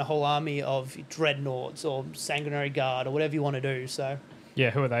so you can run a whole army of Dreadnoughts or Sanguinary Guard or whatever you want to do. So yeah,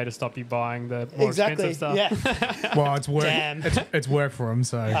 who are they to stop you buying the more expensive stuff? Yeah. Well, it's work. Damn. It's work for them.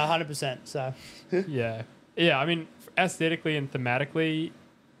 So 100%. So yeah. I mean, aesthetically and thematically,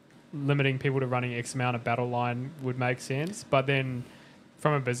 limiting people to running X amount of battle line would make sense. But then,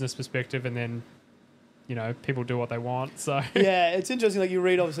 from a business perspective, and then people do what they want. So Yeah, it's interesting. Like, you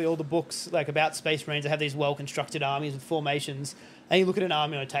read obviously all the books like about Space Marines that have these well constructed armies with formations, and you look at an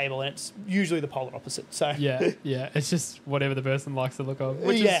army on a table, and it's usually the polar opposite. So yeah, it's just whatever the person likes to look of.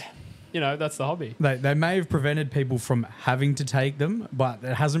 Which is, that's the hobby. They may have prevented people from having to take them, but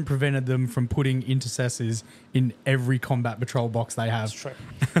it hasn't prevented them from putting intercessors in every combat patrol box they have. It's true.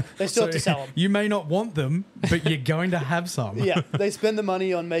 They still have to sell them. You may not want them, but you're going to have some. Yeah, they spend the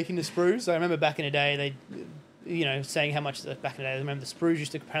money on making the sprues. I remember back in the day, saying how much back in the day. I remember the sprues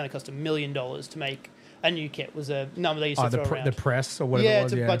used to apparently cost $1 million to make. A new kit was a number they used to throw around. The press or whatever it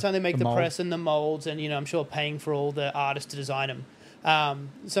was. By the time they make the mold. press and the molds, and I'm sure paying for all the artists to design them.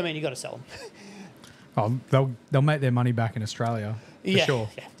 So I mean, you got to sell them. They'll make their money back in Australia for sure.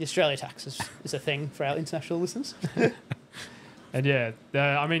 Yeah, the Australia tax is a thing for our international listeners. And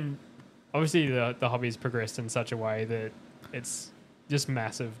I mean, obviously the hobby's progressed in such a way that it's just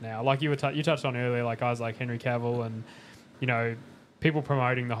massive now. Like you touched on earlier, like guys like Henry Cavill and people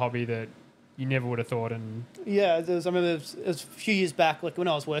promoting the hobby that you never would have thought. And I remember it was a few years back, like when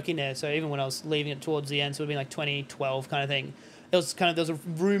I was working there. So even when I was leaving it towards the end, so it would be like 2012 kind of thing. There was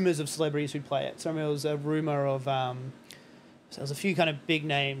rumours of celebrities who'd play it. So I remember there was a rumour of so there was a few kind of big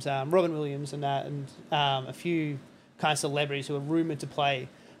names, Robin Williams and that, and a few kind of celebrities who were rumoured to play.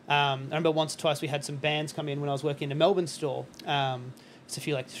 I remember once or twice we had some bands come in when I was working in the Melbourne store. It's a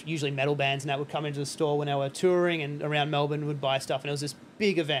few usually metal bands and that would come into the store when they were touring and around Melbourne would buy stuff, and it was this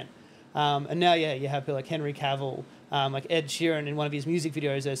big event. And now, you have people like Henry Cavill, like Ed Sheeran in one of his music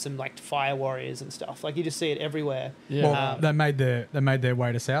videos. There's some like fire warriors and stuff. Like you just see it everywhere. Yeah. Well, they made their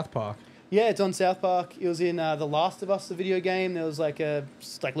way to South Park. Yeah, it's on South Park. It was in The Last of Us, the video game. There was like a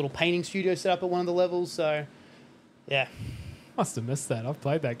little painting studio set up at one of the levels. So, yeah. Must have missed that. I've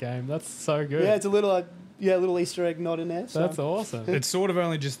played that game. That's so good. Yeah, it's a little Easter egg nod in there. So. That's awesome. It's sort of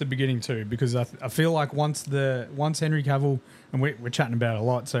only just the beginning too, because I feel like once Henry Cavill, and we're chatting about it a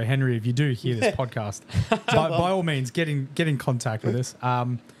lot. So Henry, if you do hear this podcast, by all means, get in contact with us.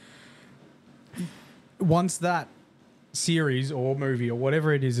 Once that series or movie or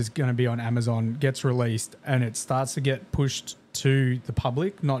whatever it is going to be on Amazon gets released and it starts to get pushed to the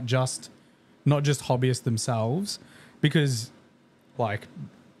public, not just hobbyists themselves, because like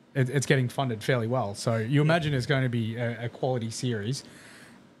it's getting funded fairly well. So you imagine it's going to be a quality series.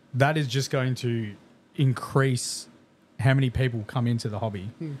 That is just going to increase how many people come into the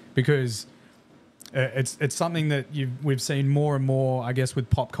hobby, because it's something that we've seen more and more, I guess, with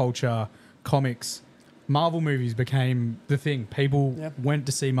pop culture, comics. Marvel movies became the thing. People went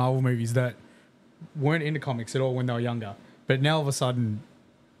to see Marvel movies that weren't into comics at all when they were younger. But now all of a sudden,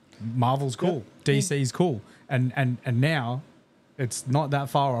 Marvel's cool, DC's cool. And now it's not that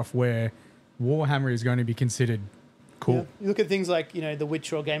far off where Warhammer is going to be considered cool. Yeah. You look at things like, The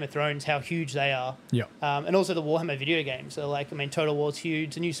Witcher or Game of Thrones, how huge they are. Yeah. And also the Warhammer video game. So, Total War's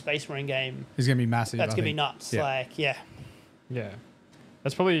huge. The new Space Marine game. It's going to be massive. That's going to be nuts. Yeah.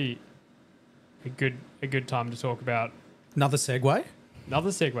 That's probably a good time to talk about Another segue.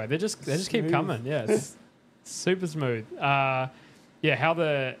 They just keep coming. Yeah, it's super smooth. How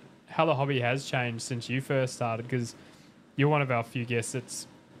the hobby has changed since you first started, because you're one of our few guests that's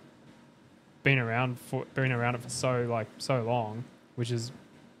been around it for so long, which is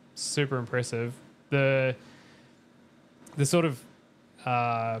super impressive. The sort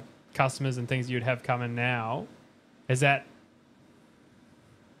of customers and things you'd have coming now, do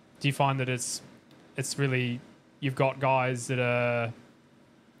you find that it's really, you've got guys that are...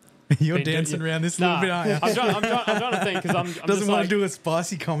 You're dancing around this a little bit, aren't you? I'm trying to think, because I'm doesn't just want to do a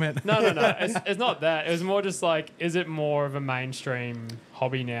spicy comment. No. It's not that. It was more just like, is it more of a mainstream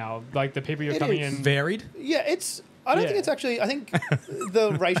hobby now? Like the people you're coming in... Varied? Yeah, I don't think it's actually... I think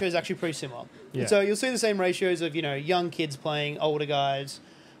the ratio is actually pretty similar. Yeah. So you'll see the same ratios of, young kids playing older guys.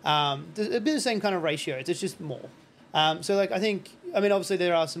 It'll be the same kind of ratios. It's just more. Obviously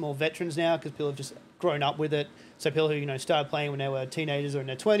there are some more veterans now because people have just grown up with it. So people who, started playing when they were teenagers or in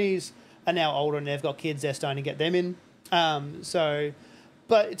their 20s are now older and they've got kids, they're starting to get them in.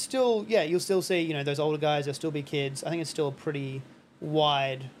 But it's still, you'll still see, those older guys, there'll still be kids. I think it's still a pretty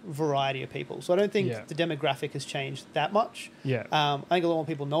wide variety of people. So I don't think the demographic has changed that much. Yeah. I think a lot more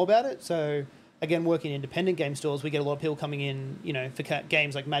people know about it. So again, working in independent game stores, we get a lot of people coming in, for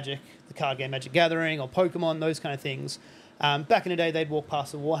games like Magic, the card game Magic Gathering or Pokemon, those kind of things. Back in the day, they'd walk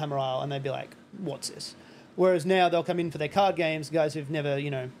past the Warhammer aisle and they'd be like, what's this? Whereas now they'll come in for their card games, guys who've never,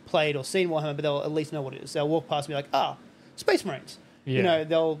 played or seen Warhammer, but they'll at least know what it is. They'll walk past and be like, Space Marines. Yeah.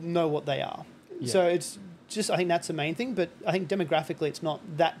 They'll know what they are. Yeah. So it's just, I think that's the main thing. But I think demographically it's not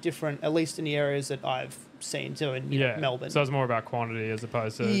that different, at least in the areas that I've scene, so in Melbourne. So it's more about quantity as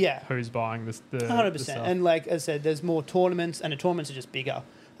opposed to who's buying the 100%. the stuff. And like I said, there's more tournaments, and the tournaments are just bigger.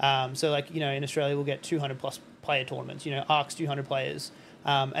 So like, in Australia we'll get 200 plus player tournaments. ARC's 200 players.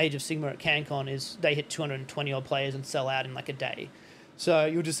 Age of Sigma at CanCon they hit 220 odd players and sell out in like a day. So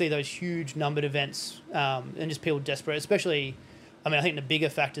you'll just see those huge numbered events, and just people desperate, especially. I mean, I think the bigger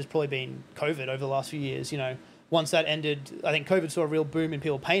factor has probably been COVID over the last few years. Once that ended, I think COVID saw a real boom in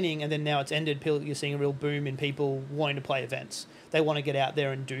people painting, and then now it's ended, you're seeing a real boom in people wanting to play events. They want to get out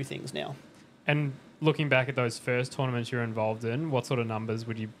there and do things now. And looking back at those first tournaments you're involved in, what sort of numbers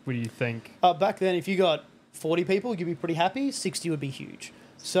would you think? Back then, if you got 40 people, you'd be pretty happy. 60 would be huge.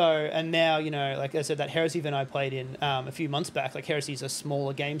 So, and now, like I said, that Heresy event I played in a few months back, like Heresy is a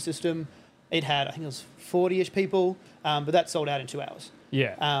smaller game system. It had, I think it was 40-ish people, but that sold out in 2 hours.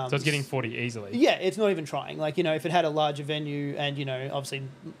 Yeah, so it's getting 40 easily. Yeah, it's not even trying. Like, if it had a larger venue and, obviously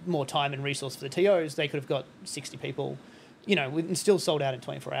more time and resource for the TOs, they could have got 60 people, and still sold out in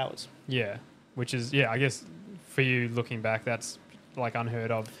 24 hours. Yeah, which is, I guess for you looking back, that's like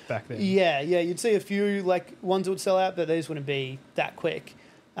unheard of back then. Yeah, you'd see a few like ones that would sell out, but these wouldn't be that quick.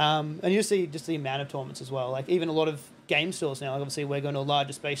 And you see just the amount of tournaments as well. Like even a lot of game stores now, like obviously we're going to a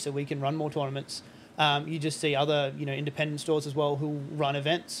larger space so we can run more tournaments. You just see other, independent stores as well who run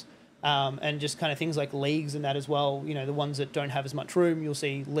events, and just kind of things like leagues and that as well. The ones that don't have as much room, you'll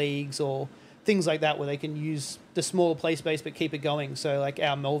see leagues or things like that where they can use the smaller play space but keep it going. So like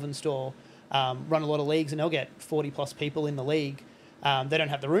our Melbourne store run a lot of leagues and they'll get 40 plus people in the league. They don't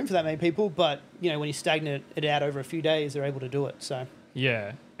have the room for that many people, but when you stagnate it out over a few days, they're able to do it. So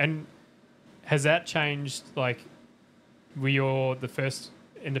yeah, and has that changed? Like, were the first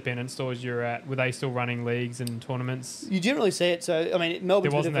independent stores you're at, were they still running leagues and tournaments? You generally see it. So I mean,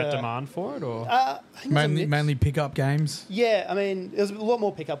 Melbourne's there wasn't that demand for it, or mainly pickup games. Yeah, I mean, there was a lot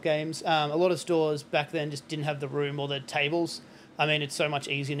more pickup games. A lot of stores back then just didn't have the room or the tables. I mean, it's so much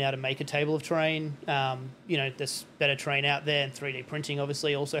easier now to make a table of terrain. There's better terrain out there, and 3D printing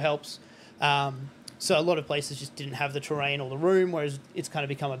obviously also helps. So a lot of places just didn't have the terrain or the room, whereas it's kind of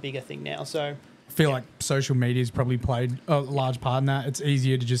become a bigger thing now. So I feel like social media's probably played a large part in that. It's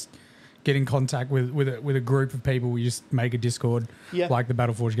easier to just get in contact with a group of people. We just make a Discord, like the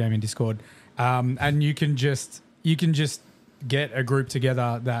Battleforge Gaming Discord, and you can just get a group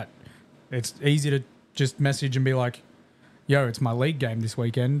together that it's easy to just message and be like, yo, it's my league game this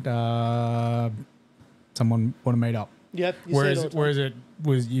weekend. Someone want to meet up? Yep. Whereas it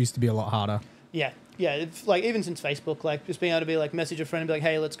used to be a lot harder. Yeah. It's like even since Facebook, like just being able to be like message a friend and be like,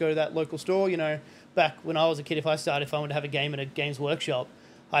 hey, let's go to that local store. Back when I was a kid, if I wanted to have a game at a Games Workshop,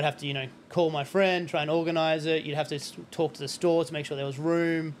 I'd have to call my friend, try and organise it. You'd have to talk to the store to make sure there was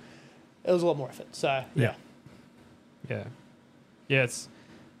room. It was a lot more effort. So yeah. It's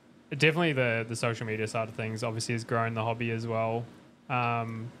definitely the social media side of things obviously has grown the hobby as well. I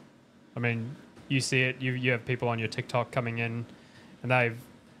mean, you see it, you have people on your TikTok coming in and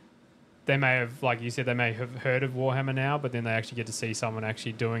they may have, like you said, they may have heard of Warhammer now, but then they actually get to see someone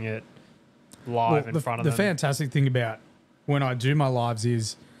actually doing it live in front of them. The fantastic thing about when I do my lives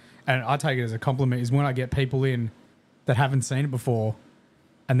is, and I take it as a compliment, is when I get people in that haven't seen it before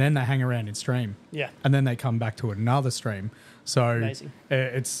and then they hang around in stream. Yeah. And then they come back to another stream. So amazing.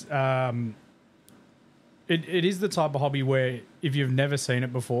 It's it is the type of hobby where if you've never seen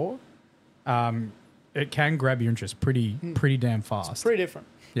it before, it can grab your interest pretty damn fast. It's pretty different.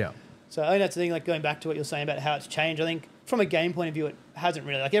 Yeah. So I think that's the thing, like going back to what you're saying about how it's changed. I think from a game point of view, it hasn't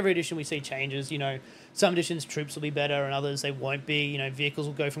really. Like every edition we see changes, some editions troops will be better and others they won't be. Vehicles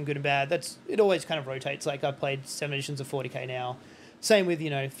will go from good and bad. It always kind of rotates. Like I've played 7 editions of 40k now. Same with,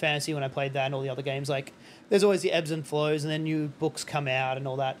 Fantasy when I played that and all the other games. Like there's always the ebbs and flows and then new books come out and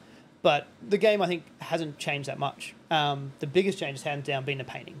all that. But the game, I think, hasn't changed that much. The biggest change has hands down been the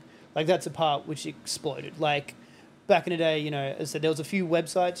painting. Like that's a part which exploded. Like back in the day, as I said, there was a few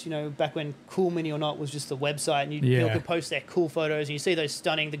websites, back when Cool Mini or Not was just the website and people could post their cool photos and you see those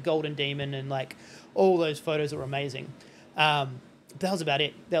stunning, the Golden Demon and like all those photos that were amazing. That was about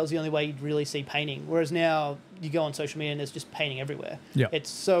it. That was the only way you'd really see painting. Whereas now you go on social media and there's just painting everywhere. Yeah. It's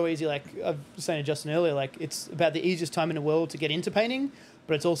so easy. Like I was saying to Justin earlier, like it's about the easiest time in the world to get into painting,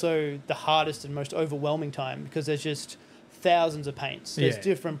 but it's also the hardest and most overwhelming time because there's just thousands of paints. There's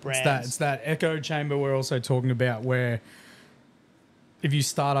different brands. It's that echo chamber we're also talking about where if you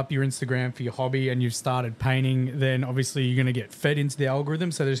start up your Instagram for your hobby and you've started painting, then obviously you're going to get fed into the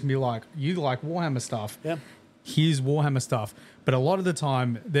algorithm. So there's going to be like, you like Warhammer stuff. Yeah. Here's Warhammer stuff. But a lot of the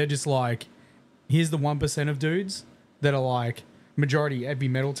time they're just like, here's the 1% of dudes that are like majority heavy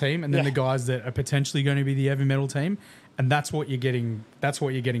metal team and then the guys that are potentially going to be the heavy metal team. And that's what you're getting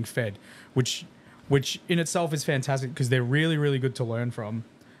fed, which which in itself is fantastic because they're really, really good to learn from.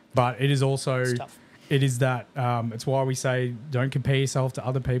 But it is also, It's tough. it is that, it's why we say don't compare yourself to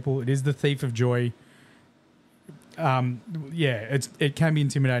other people. It is the thief of joy. It can be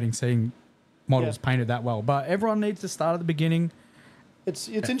intimidating seeing models painted that well, but everyone needs to start at the beginning. It's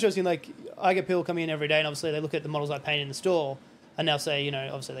interesting. Like, I get people coming in every day, and obviously they look at the models I paint in the store, and they'll say,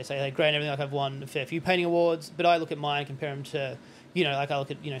 obviously they say they're great and everything. Like, I've won a fair few painting awards, but I look at mine and compare them to, like I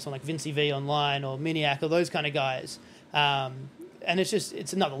look at someone like Vinci V online or Miniac or those kind of guys, and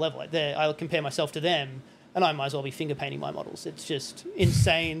it's another level. Like, I compare myself to them, and I might as well be finger painting my models. It's just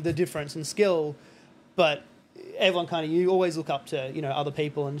insane the difference in skill, but everyone you always look up to other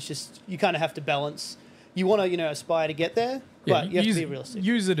people, and it's just you kind of have to balance. You want to aspire to get there, but you have to be realistic.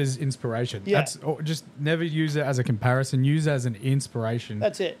 Use it as inspiration. Yeah. Just never use it as a comparison. Use it as an inspiration.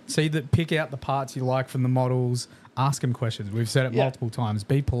 That's it. Pick out the parts you like from the models. Ask them questions. We've said it multiple times.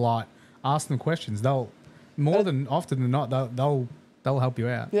 Be polite. Ask them questions. They'll more than often than not they'll help you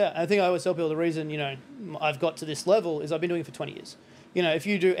out. Yeah, I think I always tell people the reason I've got to this level is I've been doing it for 20 years. If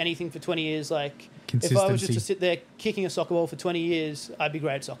you do anything for 20 years, like if I was just to sit there kicking a soccer ball for 20 years, I'd be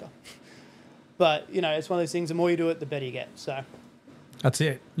great at soccer. But, it's one of those things, the more you do it, the better you get. So that's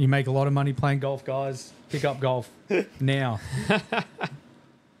it. You make a lot of money playing golf, guys. Pick up golf now.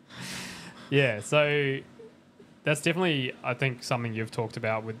 Yeah, so that's definitely, I think, something you've talked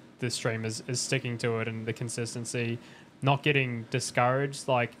about with this stream is sticking to it and the consistency, not getting discouraged.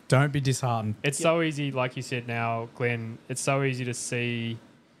 Like, don't be disheartened. It's so easy, like you said now, Glenn, it's so easy to see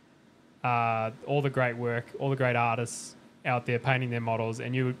all the great work, all the great artists out there painting their models,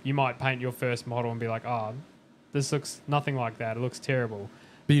 and you might paint your first model and be like, oh, this looks nothing like that. It looks terrible.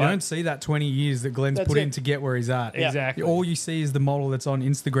 But you don't see that 20 years that Glenn's put in to get where he's at. Exactly. All you see is the model that's on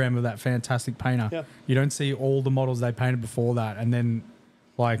Instagram of that fantastic painter. Yeah. You don't see all the models they painted before that. And then,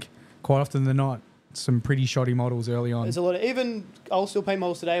 quite often than not, some pretty shoddy models early on. There's a lot of, even I'll still paint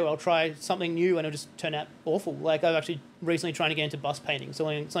models today where I'll try something new and it'll just turn out awful. Like, I've actually recently trying to get into bust painting. So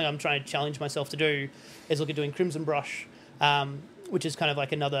something I'm trying to challenge myself to do is look at doing crimson brush, which is kind of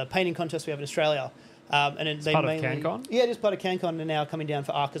like another painting contest we have in Australia. And it's part of CanCon? Yeah, just part of CanCon, and now coming down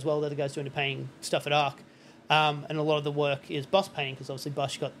for ARC as well. The other guys doing the painting stuff at ARC. And a lot of the work is bust painting, because obviously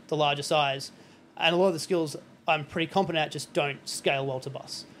bust, you've got the larger size. And a lot of the skills I'm pretty competent at just don't scale well to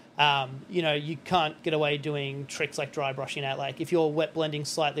bust. You can't get away doing tricks like dry brushing out. Like, if you're wet blending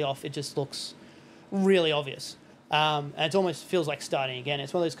slightly off, it just looks really obvious. And it almost feels like starting again.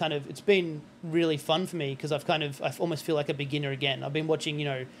 It's one of those it's been really fun for me because I almost feel like a beginner again. I've been watching,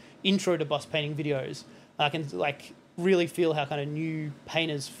 intro to bust painting videos. I can really feel how kind of new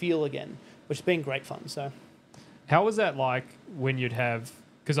painters feel again, which has been great fun. So, how was that like when you'd have,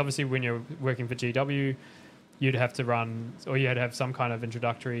 because obviously when you're working for GW, you'd have to run, or you had to have some kind of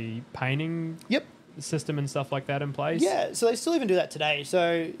introductory painting system and stuff like that in place? Yeah, so they still even do that today.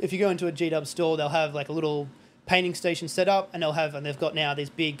 So if you go into a GW store, they'll have like a little painting station set up, and they've got now these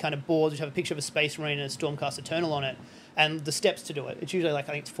big kind of boards which have a picture of a Space Marine and a Stormcast Eternal on it, and the steps to do it. It's usually I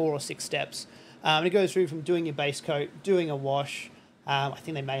think it's 4 or 6 steps. And it goes through from doing your base coat, doing a wash. I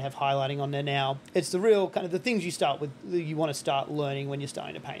think they may have highlighting on there now. It's the real kind of the things you start with, you want to start learning when you're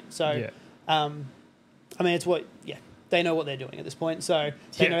starting to paint. So, it's they know what they're doing at this point. So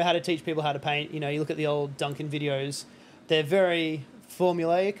they know how to teach people how to paint. You look at the old Duncan videos, they're very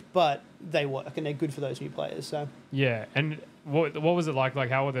formulaic, but they work and they're good for those new players. So yeah, and what was it like? Like,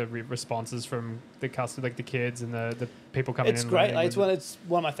 how were the responses from the customers, like the kids and the people coming in? It's great. It's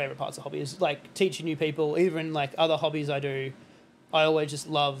one of my favorite parts of hobby is like teaching new people. Even like other hobbies I do, I always just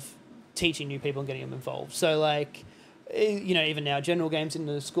love teaching new people and getting them involved. So like, even now, general games in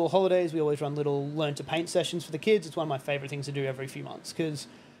the school holidays, we always run little learn to paint sessions for the kids. It's one of my favorite things to do every few months because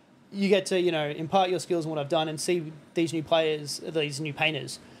you get to impart your skills and what I've done and see these new players, these new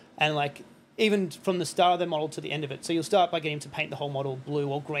painters, and like even from the start of their model to the end of it. So you'll start by getting them to paint the whole model blue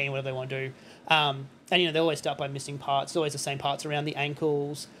or green, whatever they want to do. And they always start by missing parts. It's always the same parts around the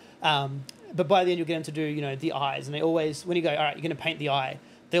ankles. But by the end, you'll get them to do the eyes, and they always, when you go, all right, you're going to paint the eye,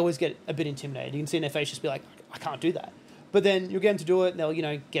 they always get a bit intimidated. You can see in their face just be like, I can't do that. But then you'll get them to do it, and they'll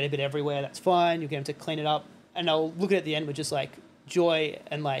get a bit everywhere. That's fine. You'll get them to clean it up, and they'll look at it at the end with just like joy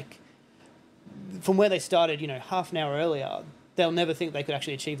and like from where they started, half an hour earlier, they'll never think they could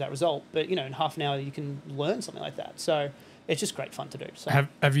actually achieve that result. But, in half an hour, you can learn something like that. So it's just great fun to do. So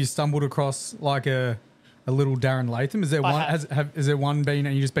Have you stumbled across like a little Darren Latham? Is there one? Is there one been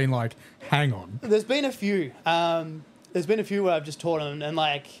and you just been like, hang on? There's been a few. There's been a few where I've just taught them, and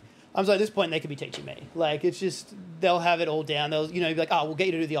like I'm like, at this point they could be teaching me. Like it's just they'll have it all down. They'll be like, oh, we'll get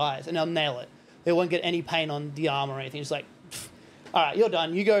you to do the eyes, and they'll nail it. They won't get any paint on the arm or anything. It's like, all right, you're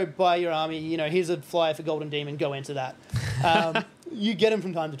done. You go buy your army. You know, here's a flyer for Golden Demon. Go into that. You get them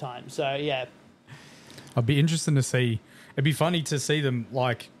from time to time. So, yeah. I'd be interested to see. It'd be funny to see them,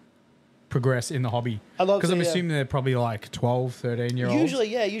 like, progress in the hobby. I'd love Because to, I'm yeah. assuming they're probably, like, 12, 13-year-olds.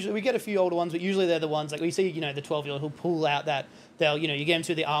 Usually we get a few older ones, but usually they're the ones, like, we see, you know, the 12-year-old who'll pull out that, they'll, you know, you get them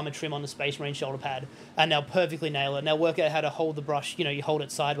through the armor trim on the Space Marine shoulder pad, and they'll perfectly nail it, and they'll work out how to hold the brush, you know, you hold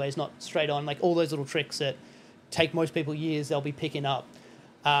it sideways, not straight on, like, all those little tricks that take most people years, they'll be picking up.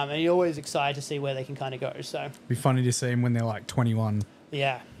 And you're always excited to see where they can kind of go, so. It'd be funny to see them when they're, like, 21,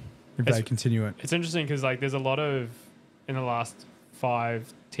 Yeah. if they continue it. It's interesting because, like, there's a lot of, in the last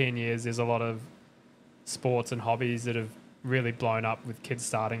 5-10 years, there's a lot of sports and hobbies that have really blown up with kids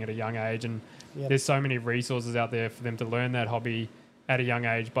starting at a young age, and there's so many resources out there for them to learn that hobby at a young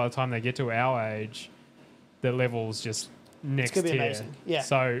age. By the time they get to our age, the level's just next It's going to be tier. amazing. Yeah.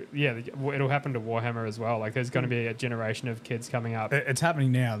 So yeah, it'll happen to Warhammer as well. Like, there's going to be a generation of kids coming up. It's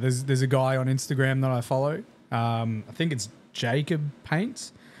happening now. There's a guy on Instagram that I follow. I think it's Jacob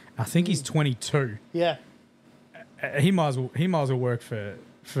Paints. I think he's 22. Yeah. He might as well work for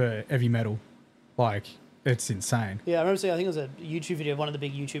heavy metal. Like, it's insane. Yeah, I remember seeing, I think it was a YouTube video of one of the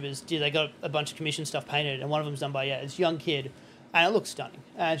big YouTubers. They got a bunch of commission stuff painted, and one of them's done by, this young kid, and it looks stunning.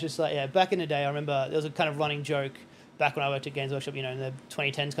 And it's just like, back in the day, I remember there was a kind of running joke back when I worked at Games Workshop, you know, in the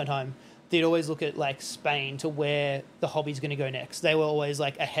 2010s kind of time. They'd always look at, like, Spain to where the hobby's going to go next. They were always,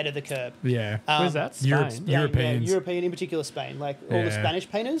 like, ahead of the curve. Yeah. Where's that? Spain? Europeans. Yeah, European, in particular Spain. Like, all the Spanish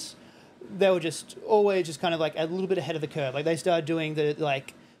painters, they were just always just kind of, like, a little bit ahead of the curve. Like, they started doing the,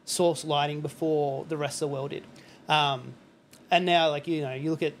 like, source lighting before the rest of the world did. And now, like, you know,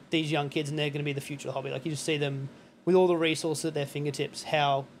 you look at these young kids and they're going to be the future of the hobby. Like, you just see them with all the resources at their fingertips,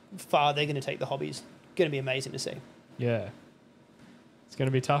 how far they're going to take the hobbies. Going to be amazing to see. Yeah. It's going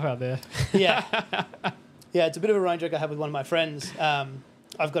to be tough out there. Yeah. Yeah, it's a bit of a running joke I have with one of my friends.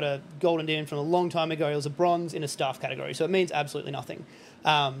 I've got a Golden Demon from a long time ago. It was a bronze in a staff category, so it means absolutely nothing.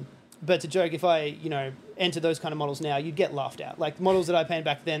 But it's a joke, if I, you know, enter those kind of models now, you'd get laughed at. Like, models that I painted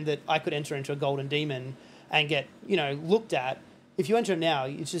back then that I could enter into a Golden Demon and get, you know, looked at. If you enter them now,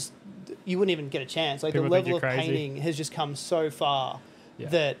 it's just, you wouldn't even get a chance. Like, People the think level of you're crazy. painting has just come so far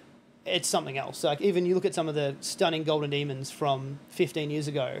that it's something else. Like, even you look at some of the stunning Golden Demons from 15 years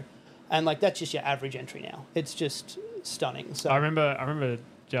ago, and, like, that's just your average entry now. It's just stunning. So I remember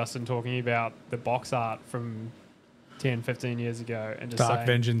Justin talking about the box art from 10, 15 years ago, and just Dark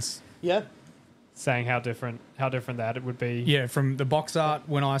Vengeance. yeah. saying how different that it would be. Yeah, from the box art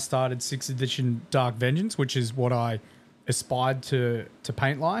when I started 6th edition Dark Vengeance, which is what I aspired to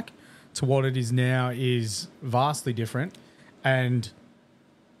paint like, to what it is now is vastly different. And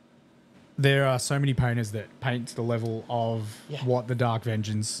there are so many painters that paint to the level of what the Dark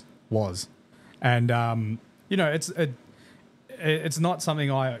Vengeance was. And, you know, it's not something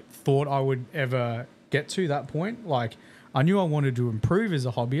I thought I would ever get to that point. Like, I knew I wanted to improve as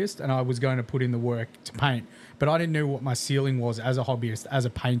a hobbyist and I was going to put in the work to paint, but I didn't know what my ceiling was as a hobbyist, as a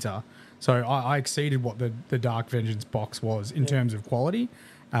painter. So I exceeded what the Dark Vengeance box was in terms of quality.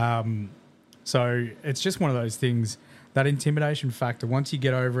 So it's just one of those things, that intimidation factor, once you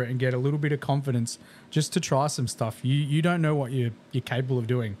get over it and get a little bit of confidence just to try some stuff, you don't know what you're capable of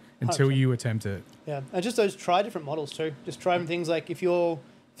doing until 100%. you attempt it. Yeah, and just those, try different models too. Just try different things. Like, if you're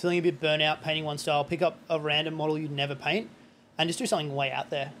feeling a bit burnt out painting one style, pick up a random model you'd never paint and just do something way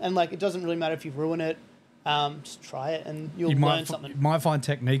out there. And, like, it doesn't really matter if you ruin it. Just try it and you'll learn something. You might find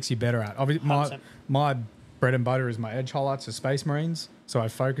techniques you're better at. Obviously, 100%. my bread and butter is my edge highlights for Space Marines, so I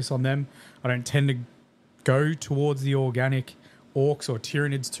focus on them. I don't tend to go towards the organic orcs or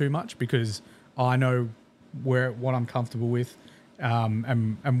Tyranids too much because I know what I'm comfortable with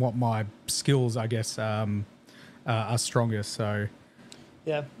and what my skills, I guess, are strongest. So,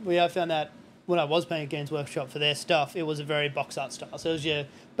 yeah, I found that when I was playing at Games Workshop for their stuff, it was a very box art style. So it was your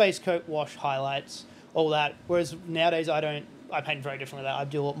base coat, wash, highlights, all that. Whereas nowadays I paint very differently. I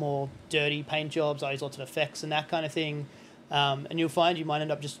do a lot more dirty paint jobs. I use lots of effects and that kind of thing. And you'll find you might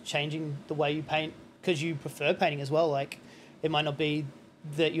end up just changing the way you paint because you prefer painting as well. Like, it might not be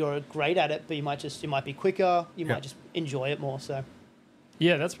that you're great at it, but you might be quicker. You might just enjoy it more. So,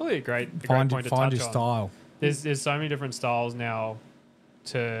 yeah, that's probably a great find point to find touch your on. style. There's so many different styles now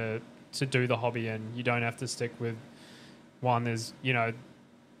to do the hobby, and you don't have to stick with one. There's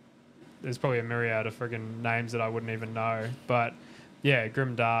probably a myriad of friggin' names that I wouldn't even know, but yeah,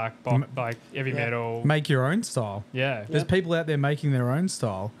 grim dark, like heavy metal. Make your own style. Yeah, There's people out there making their own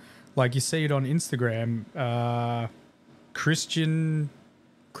style. Like, you see it on Instagram. Christian's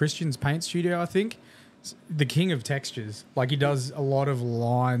paint studio, I think, the king of textures. Like, he does a lot of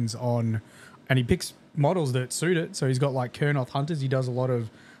lines on and he picks models that suit it. So he's got like Kurnoth Hunters. He does a lot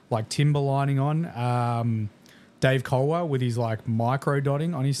of like timber lining on. Dave Colwell with his like micro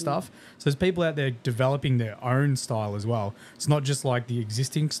dotting on his stuff. So there's people out there developing their own style as well. It's not just like the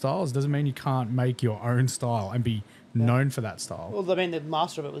existing styles. Doesn't mean you can't make your own style and be known for that style. Well, I mean, the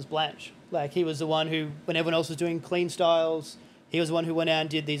master of it was Blanche. Like, he was the one who, when everyone else was doing clean styles, he was the one who went out and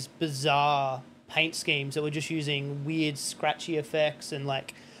did these bizarre paint schemes that were just using weird scratchy effects. And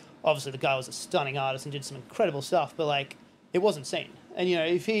like, obviously the guy was a stunning artist and did some incredible stuff, but like, it wasn't seen. And, you know,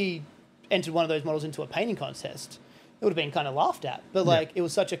 if he entered one of those models into a painting contest, it would have been kind of laughed at. But like, it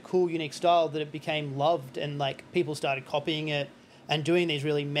was such a cool, unique style that it became loved, and like people started copying it and doing these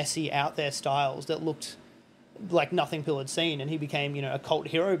really messy, out there styles that looked like nothing people had seen. And he became, you know, a cult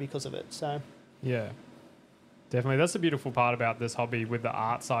hero because of it. So Yeah, definitely. That's the beautiful part about this hobby with the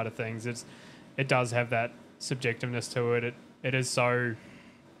art side of things. It does have that subjectiveness to it. It is so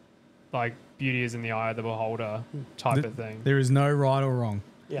like beauty is in the eye of the beholder type of thing. There is no right or wrong.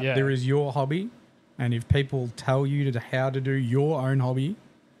 Yeah. There is your hobby, and if people tell you how to do your own hobby,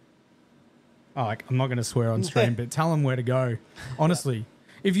 like, I'm not going to swear on stream, but tell them where to go. Honestly,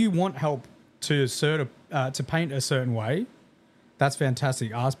 if you want help to paint a certain way, that's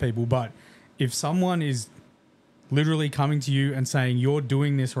fantastic. Ask people. But if someone is literally coming to you and saying you're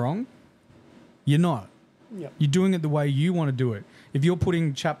doing this wrong, you're not. Yep. You're doing it the way you want to do it. If you're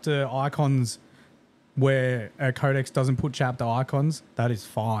putting chapter icons where a codex doesn't put chapter icons, that is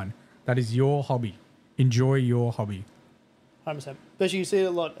fine. That is your hobby. Enjoy your hobby. 100%. But you see it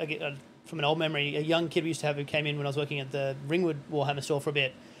a lot, again, from an old memory, a young kid we used to have who came in when I was working at the Ringwood Warhammer store for a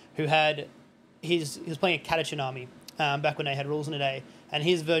bit, who had he was playing a Catachan army back when they had rules in a day, and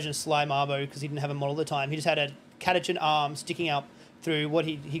his version of Sly Marbo, because he didn't have a model at the time, he just had a Catachan arm sticking up through what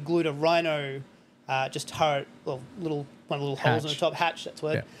he glued a rhino just turret, well, one of the little holes on the top, hatch, that's the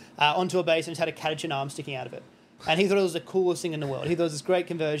word, onto a base, and just had a Catachan arm sticking out of it. And he thought it was the coolest thing in the world. He thought it was this great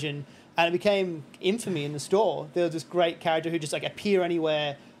conversion, and it became infamy in the store. There was this great character who just like appear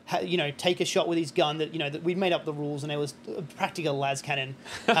anywhere, take a shot with his gun that we'd made up the rules, and it was a practical las cannon,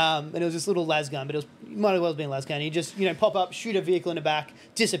 and it was this little las gun, but it might as well have been a las cannon. He just pop up, shoot a vehicle in the back,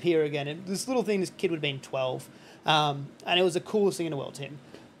 disappear again. And this little thing, this kid would have been 12, and it was the coolest thing in the world to him.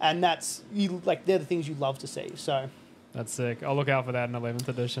 And they're the things you love to see. So That's sick. I'll look out for that in 11th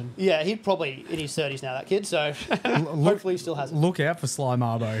edition. yeah, he'd probably in his 30s now, that kid. So hopefully he still has it. Look out for Sly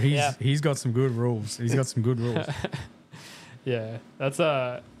Marbo. He's got some good rules. He's got some good rules. Yeah, that's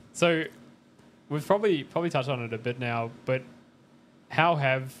so we've probably touched on it a bit now, but how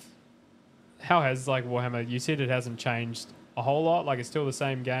has like Warhammer? You said it hasn't changed a whole lot. Like, it's still the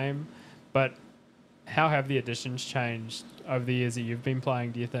same game, but how have the editions changed over the years that you've been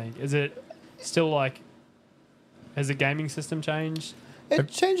playing? Do you think is it still like? Has the gaming system changed? It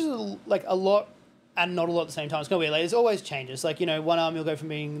changes like a lot and not a lot at the same time. It's going to be like, there's always changes. Like, one army will go from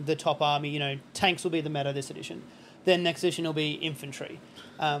being the top army, tanks will be the meta this edition. Then next edition will be infantry.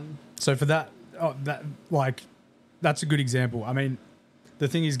 So for that's a good example. I mean, the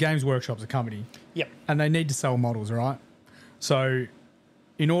thing is, Games Workshop's a company. Yep. And they need to sell models, right? So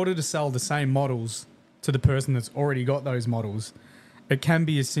in order to sell the same models to the person that's already got those models, it can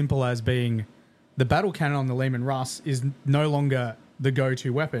be as simple as being the battle cannon on the Lehman Russ is no longer the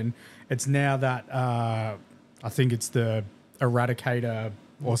go-to weapon. It's now that, I think it's the Eradicator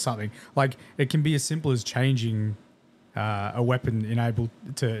or something. Like, it can be as simple as changing a weapon enabled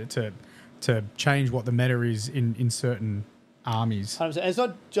to change what the meta is in certain armies. 100%. And it's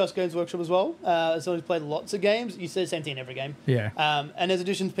not just Games Workshop as well. As someone who's played lots of games, you say the same thing in every game. Yeah. And there's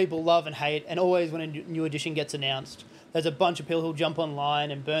editions people love and hate, and always when a new edition gets announced, there's a bunch of people who'll jump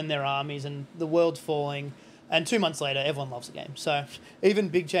online and burn their armies, and the world's falling. And 2 months later, everyone loves the game. So even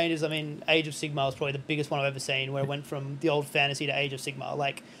big changes, I mean, Age of Sigmar was probably the biggest one I've ever seen, where it went from the old fantasy to Age of Sigmar.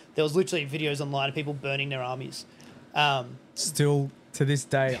 Like, there was literally videos online of people burning their armies. Still, to this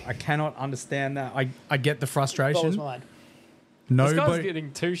day, I cannot understand that. I get the frustration. Boggles my mind. This guy's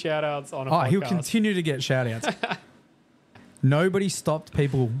getting 2 shout-outs on a podcast. He'll continue to get shout-outs. Nobody stopped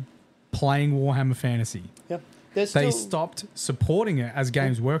people playing Warhammer Fantasy. Yep. They stopped supporting it as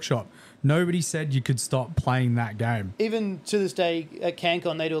Games Workshop. Nobody said you could stop playing that game. Even to this day at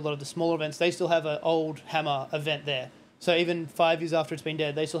CanCon, they do a lot of the smaller events. They still have an old Hammer event there. So even 5 years after it's been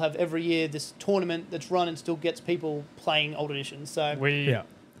dead, they still have every year this tournament that's run and still gets people playing old editions. So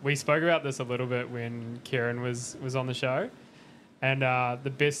we spoke about this a little bit when Kieran was on the show, and I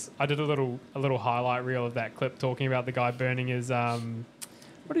did a little highlight reel of that clip talking about the guy burning his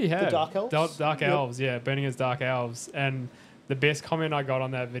what do you have? The Dark Elves? Dark Elves, yeah, burning his Dark Elves. And the best comment I got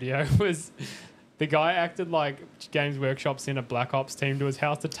on that video was The guy acted like Games Workshop sent a Black Ops team to his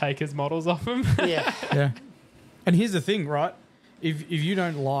house to take his models off him. Yeah. Yeah. And here's the thing, right? If you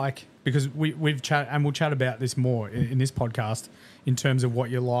don't like, because we've chat and we'll chat about this more in this podcast in terms of what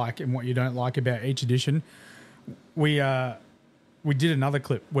you like and what you don't like about each edition. We did another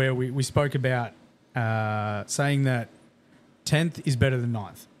clip where we spoke about saying that 10th is better than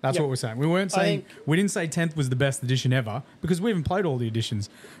 9th. That's Yep. what we're saying. We weren't saying we didn't say 10th was the best edition ever because we haven't played all the editions.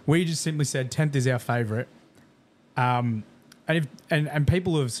 We just simply said 10th is our favourite. And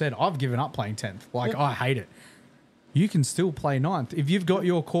people have said I've given up playing 10th. Like I hate it. You can still play 9th. If you've got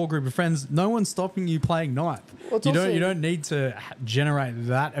your core group of friends, no one's stopping you playing 9th. Well, You don't need to generate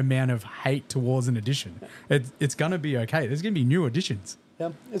that amount of hate towards an edition. It's going to be okay. There's going to be new editions.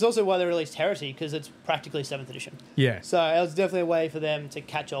 Yeah. It's also why they released Heresy, because it's practically 7th edition. Yeah. So it was definitely a way for them to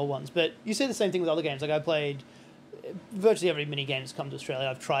catch old ones. But you see the same thing with other games. Like I played virtually every mini game that's come to Australia.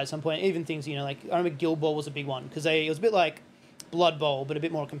 I've tried at some point. Even things, like I remember Guild Ball was a big one because it was a bit like Blood Bowl, but a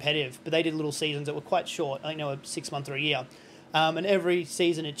bit more competitive. But they did little seasons that were quite short. I think they were 6 months or a year. And every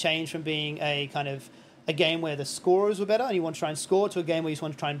season it changed from being a kind of a game where the scorers were better and you want to try and score to a game where you just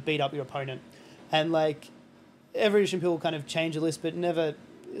want to try and beat up your opponent. And like every edition, people kind of change the list, but never.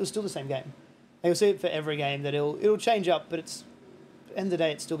 It was still the same game. And you'll see it for every game that it'll change up, but it's end of the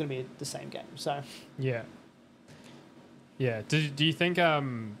day, it's still going to be the same game. So Yeah. Yeah. Do you think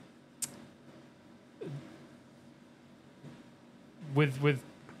with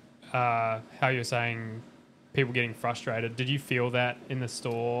how you're saying people getting frustrated, did you feel that in the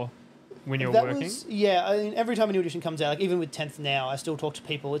store when you're working? I mean, every time a new edition comes out, like even with 10th now, I still talk to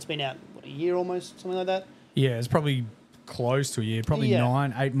people. It's been out, a year almost, something like that? Yeah, it's probably close to a year. Probably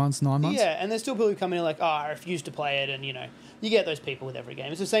 8 months, 9 months. Yeah, and there's still people who come in and like, I refuse to play it, and you get those people with every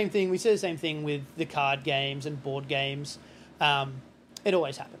game. It's the same thing. We say the same thing with the card games and board games. It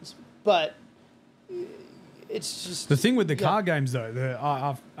always happens. But it's just... The thing with the card games, though,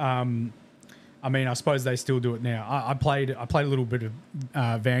 I suppose they still do it now. I played a little bit of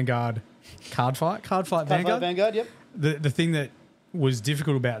Vanguard Card Fight Vanguard. Yep. The thing that was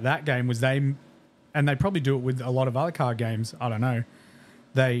difficult about that game was they probably do it with a lot of other card games. I don't know.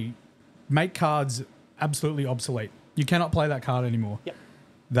 They make cards absolutely obsolete. You cannot play that card anymore. Yep.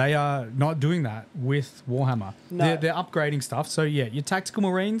 They are not doing that with Warhammer. No. They're upgrading stuff. So, yeah, your Tactical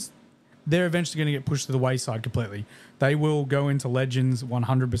Marines, they're eventually going to get pushed to the wayside completely. They will go into Legends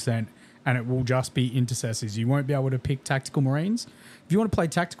 100%, and it will just be Intercessors. You won't be able to pick Tactical Marines. If you want to play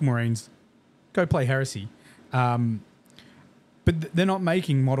Tactical Marines, go play Heresy. But they're not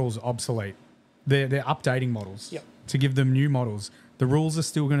making models obsolete. They're updating models to give them new models. The rules are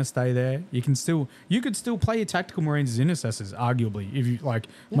still going to stay there. You could still play your Tactical Marines as Intercessors, arguably. If you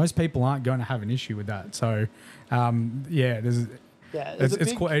most people aren't going to have an issue with that. So,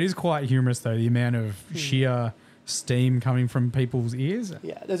 it is quite humorous though, the amount of sheer steam coming from people's ears.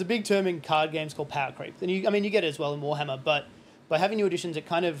 Yeah, there's a big term in card games called power creep, and you get it as well in Warhammer. But by having new editions, it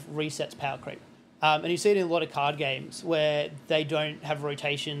kind of resets power creep. And you see it in a lot of card games where they don't have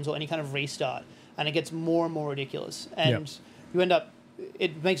rotations or any kind of restart, and it gets more and more ridiculous. And you end up,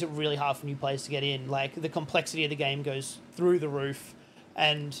 it makes it really hard for new players to get in. Like the complexity of the game goes through the roof,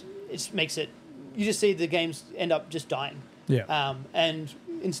 and it makes it, you just see the games end up just dying. Yeah. And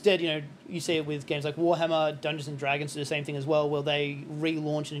instead, you see it with games like Warhammer, Dungeons and Dragons do the same thing as well, where they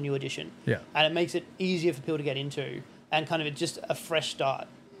relaunch in a new edition. Yeah. And it makes it easier for people to get into, and kind of just a fresh start.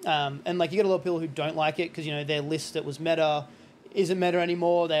 And like you get a lot of people who don't like it because their list that was meta isn't meta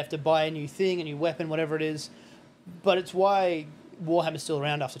anymore. They have to buy a new thing, a new weapon, whatever it is. But it's why Warhammer's still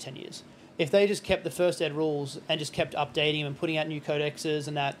around after 10 years. If they just kept the first ed rules and just kept updating them and putting out new codexes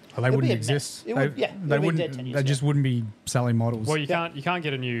and that, they wouldn't exist. It would, they wouldn't. Dead 10 years they just wouldn't be selling models. Well, you can't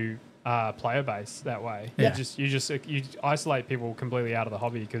get a new player base that way. Yeah. You isolate people completely out of the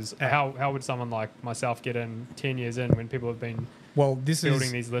hobby because how would someone like myself get in 10 years in when people have been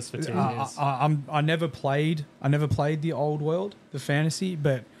building these lists for 10 years? I never played the old world, the fantasy,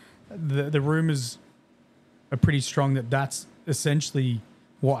 but the rumors are pretty strong that that's essentially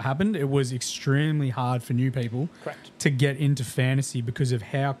what happened. It was extremely hard for new people to get into fantasy because of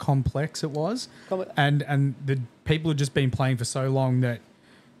how complex it was. And the people had just been playing for so long that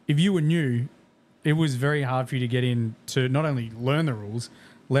if you were new, it was very hard for you to get in to not only learn the rules,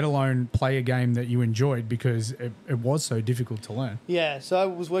 let alone play a game that you enjoyed because it was so difficult to learn. Yeah, so I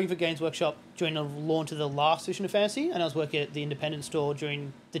was working for Games Workshop during the launch of the last edition of Fantasy, and I was working at the independent store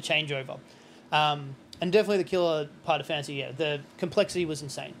during the changeover. And definitely the killer part of Fantasy, the complexity was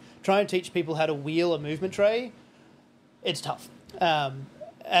insane. Trying to teach people how to wheel a movement tray, it's tough.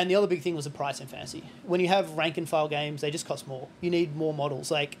 And the other big thing was the price in Fantasy. When you have rank and file games, they just cost more. You need more models.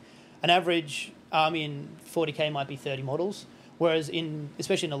 Like an average army in 40k might be 30 models, whereas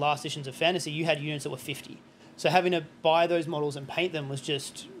especially in the last editions of Fantasy, you had units that were 50. So having to buy those models and paint them was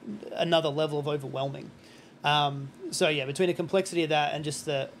just another level of overwhelming. So yeah, between the complexity of that and just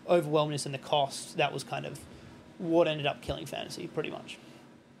the overwhelmingness and the cost, that was kind of what ended up killing Fantasy pretty much.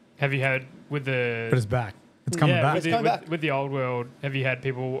 Have you had with the... But it's back. It's coming back. With the old world, have you had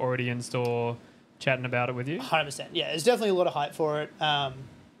people already in store chatting about it with you? 100%. Yeah, there's definitely a lot of hype for it. I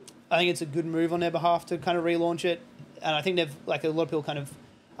think it's a good move on their behalf to kind of relaunch it. And I think they've, like, a lot of people kind of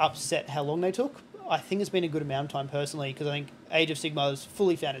upset how long they took. I think it's been a good amount of time personally, because I think Age of Sigmar is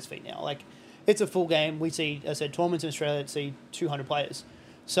fully found its feet now. Like, it's a full game. We see, as I said, tournaments in Australia that see 200 players.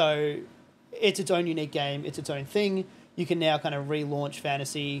 So it's its own unique game. It's its own thing. You can now kind of relaunch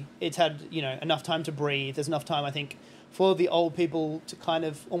Fantasy. It's had, enough time to breathe. There's enough time, I think, for the old people to kind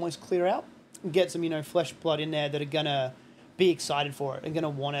of almost clear out and get some, flesh blood in there that are going to be excited for it and going to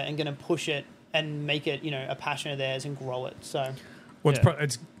want it and going to push it and make it, a passion of theirs and grow it. So, well,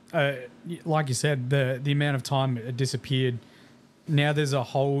 it's like you said, the amount of time it disappeared. Now there's a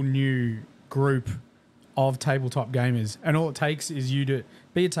whole new group of tabletop gamers, and all it takes is you to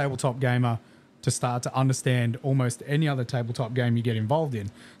be a tabletop gamer to start to understand almost any other tabletop game you get involved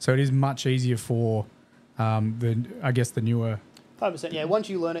in. So it is much easier for the newer. 100%. Yeah, once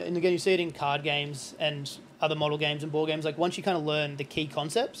you learn it, and again, you see it in card games and other model games and board games. Like, once you kind of learn the key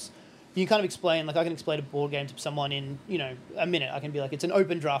concepts, you can kind of explain. Like, I can explain a board game to someone in a minute. I can be like, it's an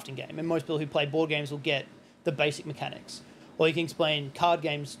open drafting game, and most people who play board games will get the basic mechanics. Or you can explain card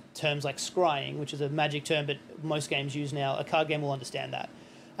games terms like scrying, which is a magic term, but most games use now. A card game will understand that.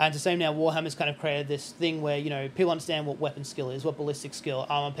 And it's the same now, Warhammer's kind of created this thing where, people understand what weapon skill is, what ballistic skill,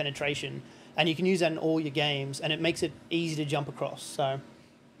 armor penetration, and you can use that in all your games, and it makes it easy to jump across. So,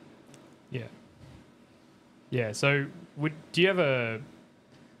 yeah. Yeah, so do you have a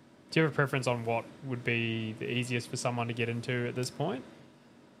preference on what would be the easiest for someone to get into at this point?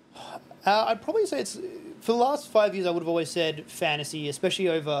 I'd probably say it's... For the last 5 years, I would have always said Fantasy, especially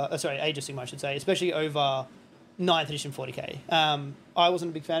over... Age of Sigmar, I should say, especially over 9th edition 40k. I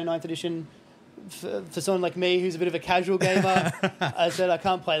wasn't a big fan of 9th edition. For someone like me, who's a bit of a casual gamer, I said I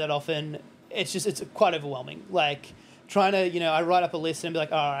can't play that often. It's quite overwhelming. Like, trying to, I write up a list and be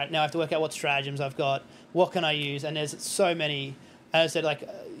like, all right, now I have to work out what stratagems I've got, what can I use, and there's so many. And I said, like,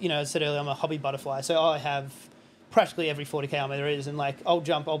 as I said earlier, I'm a hobby butterfly, so I have practically every 40k army there is, and like, I'll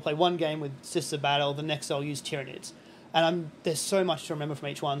play one game with Sisters of Battle, the next I'll use Tyranids. And there's so much to remember from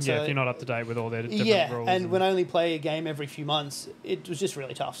each one. So if you're not up to date with all their different rules. And when I only play a game every few months, it was just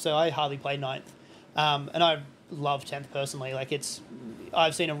really tough. So I hardly played 9th. And I love 10th personally. Like,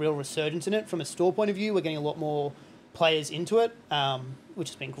 I've seen a real resurgence in it from a store point of view. We're getting a lot more players into it, which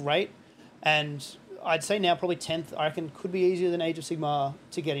has been great. And I'd say now probably 10th, I reckon, could be easier than Age of Sigmar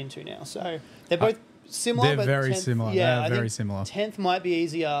to get into now. So they're both similar. They're but very 10th, similar. Yeah, they're very similar. 10th might be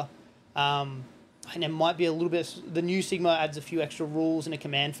easier. And there might be a little bit... The new Sigma adds a few extra rules and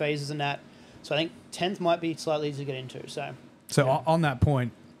command phases and that. So I think 10th might be slightly easier to get into. So on that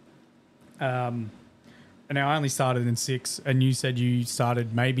point, now I only started in 6, and you said you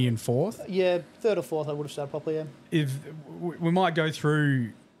started maybe in 4th? Yeah, 3rd or 4th I would have started properly, yeah. If we might go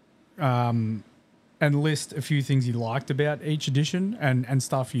through and list a few things you liked about each edition and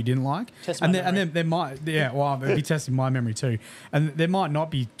stuff you didn't like. And then there might... Yeah, well, it'll be testing my memory too. And there might not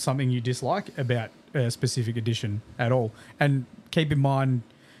be something you dislike about a specific edition at all. And keep in mind,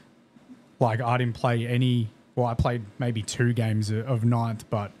 like, I didn't play any... Well, I played maybe 2 games of 9th,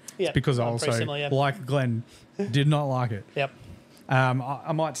 but it's because I also, like Glen, did not like it. Yep.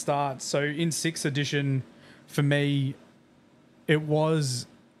 I might start... So in 6th edition, for me, it was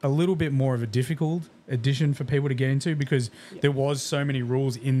a little bit more of a difficult edition for people to get into because there was so many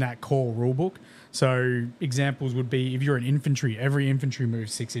rules in that core rule book. So examples would be, if you're an infantry, every infantry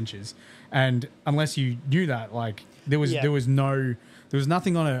moves 6 inches. And unless you knew that, like, there was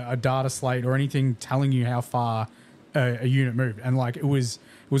nothing on a data slate or anything telling you how far a unit moved. And like, it was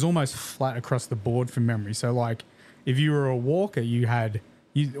almost flat across the board from memory. So like, if you were a walker,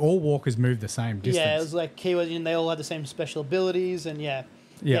 all walkers moved the same distance. Yeah, it was like keywords, and they all had the same special abilities, and yeah,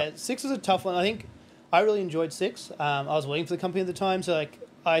 6 was a tough one. I think I really enjoyed 6. I was working for the company at the time, so like,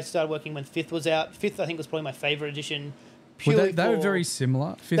 I started working when 5th was out. 5th, I think, was probably my favourite edition. They were very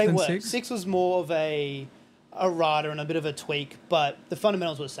similar, 5th and 6? 6 was more of a errata and a bit of a tweak, but the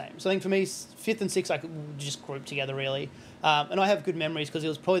fundamentals were the same. So I think for me, 5th and 6th, I could just group together, really. And I have good memories because it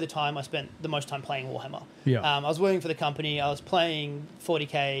was probably the time I spent the most time playing Warhammer. Yeah. I was working for the company. I was playing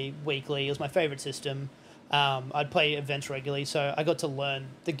 40k weekly. It was my favourite system. I'd play events regularly, so I got to learn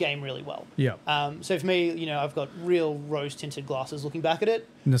the game really well. Yeah. So for me, I've got real rose-tinted glasses looking back at it.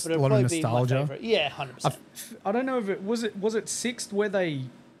 A but it'd lot of probably be my nostalgia. favourite. Yeah, 100%. I don't know if it was sixth where they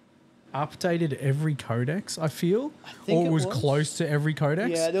updated every codex. I feel, think or it was was. close to every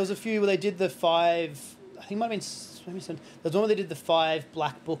codex. Yeah, there was a few where they did the 5. I think it might have been. There was one where they did the 5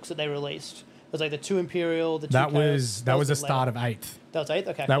 black books that they released. It was like the 2 Imperial, the 2 That Chaos. was the later. start of 8th. That was 8th?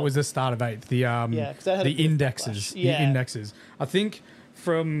 Okay. That cool. was the start of 8th. The 'cause that had a the bit of indexes. backlash. Yeah. The indexes. I think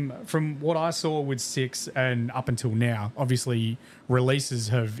from what I saw with 6 and up until now, obviously releases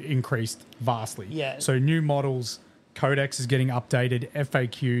have increased vastly. Yeah. So new models, codex is getting updated,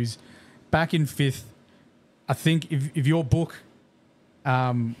 FAQs. Back in 5th, I think if your book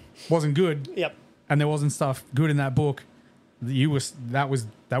wasn't good Yep. and there wasn't stuff good in that book, that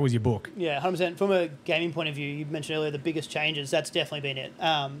was your book. Yeah, 100%. From a gaming point of view, you mentioned earlier the biggest changes. That's definitely been it.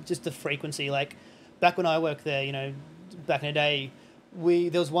 Just the frequency. Like back when I worked there, back in the day,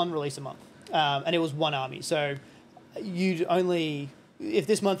 there was one release a month, and it was one army. So you'd only if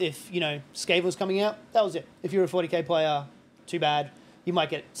Scave was coming out, that was it. If you're a 40k player, too bad. You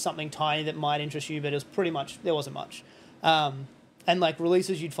might get something tiny that might interest you, but it was pretty much there wasn't much. And like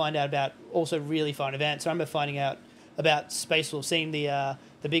releases, you'd find out about also really fun events. I remember finding out about Space Wolves, seeing the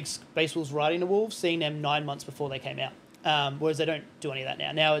big Space Wolves riding the wolves, seeing them 9 months before they came out. Whereas they don't do any of that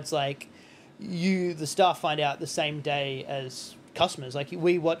now. Now it's like the staff find out the same day as customers. Like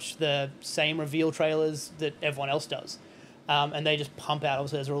we watch the same reveal trailers that everyone else does, and they just pump out.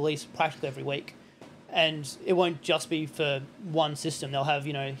 Obviously, there's a release practically every week, and it won't just be for one system. They'll have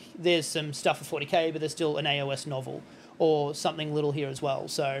there's some stuff for 40k, but there's still an AOS novel or something little here as well.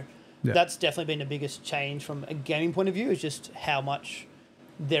 So. Yeah. That's definitely been the biggest change from a gaming point of view, is just how much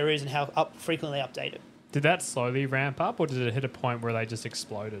there is and how frequently they update it. Did that slowly ramp up, or did it hit a point where they just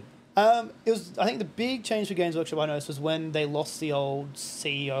exploded? It was. I think the big change for Games Workshop I noticed was when they lost the old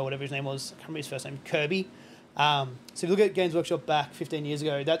CEO, whatever his name was. I can't remember his first name, Kirby. So if you look at Games Workshop back 15 years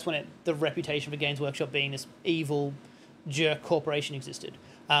ago, that's when the reputation for Games Workshop being this evil jerk corporation existed.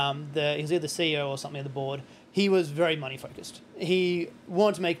 He was either the CEO or something on the board. He was very money focused. He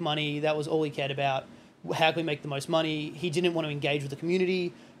wanted to make money. That was all he cared about. How can we make the most money? He didn't want to engage with the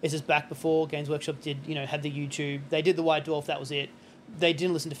community. This is back before Games Workshop had the YouTube. They did the White Dwarf. That was it. They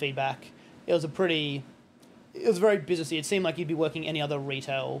didn't listen to feedback. It was very businessy. It seemed like you'd be working any other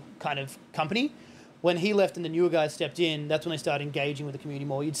retail kind of company. When he left and the newer guys stepped in, that's when they started engaging with the community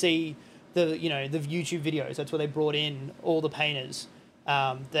more. You'd see the YouTube videos. That's where they brought in all the painters.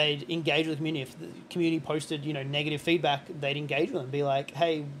 They'd engage with the community. If the community posted, negative feedback, they'd engage with them and be like,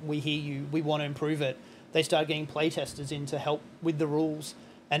 hey, we hear you. We want to improve it. They started getting playtesters in to help with the rules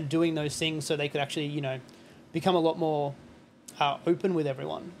and doing those things so they could actually, become a lot more open with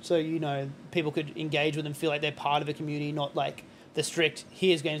everyone. So, people could engage with them, feel like they're part of a community, not like the strict,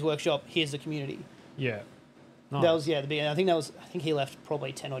 here's Games Workshop, here's the community. Yeah. Nice. That was, the beginning. I think he left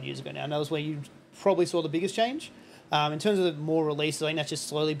probably 10 odd years ago now. And that was where you probably saw the biggest change. In terms of the more releases, I think that's just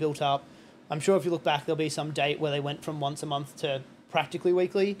slowly built up. I'm sure if you look back, there'll be some date where they went from once a month to practically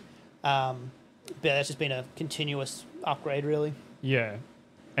weekly. But that's just been a continuous upgrade, really. Yeah.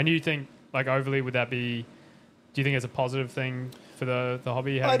 And you think, like, overly, do you think it's a positive thing for the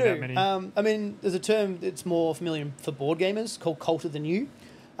hobby? I do. That many? There's a term that's more familiar for board gamers called Cult of the New,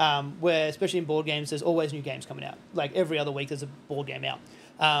 where, especially in board games, there's always new games coming out. Like, every other week there's a board game out.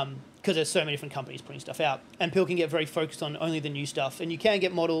 Because there's so many different companies putting stuff out. And people can get very focused on only the new stuff. And you can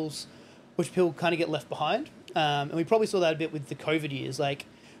get models which people kind of get left behind. And we probably saw that a bit with the COVID years. Like,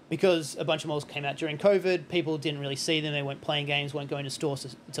 because a bunch of models came out during COVID, people didn't really see them. They weren't playing games, weren't going to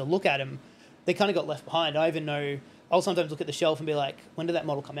stores to look at them. They kind of got left behind. I'll sometimes look at the shelf and be like, when did that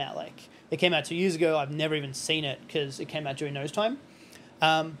model come out? Like, it came out 2 years ago. I've never even seen it because it came out during those time.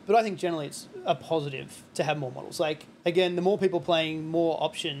 But I think generally it's a positive to have more models. Like, again, the more people playing, more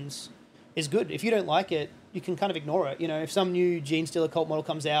options is good. If you don't like it, you can kind of ignore it. If some new Gene Stealer Cult model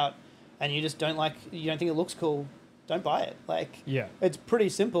comes out and you just don't think it looks cool, don't buy it. Like, yeah, it's pretty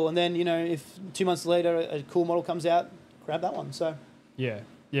simple. And then, if 2 months later a cool model comes out, grab that one. So yeah,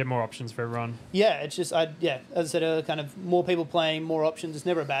 more options for everyone. Yeah, it's just, as I said earlier, kind of more people playing, more options. It's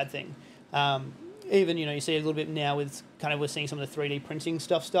never a bad thing. Even, you see a little bit now with we're seeing some of the 3D printing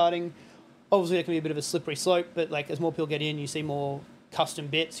stuff starting. Obviously, it can be a bit of a slippery slope, but like as more people get in, you see more custom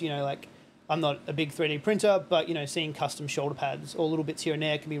bits. Like I'm not a big 3D printer, but seeing custom shoulder pads or little bits here and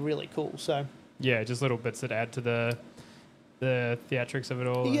there can be really cool. So yeah, just little bits that add to the theatrics of it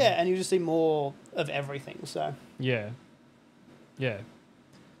all. Yeah, and you just see more of everything. So yeah. Did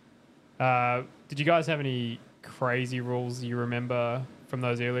you guys have any crazy rules you remember from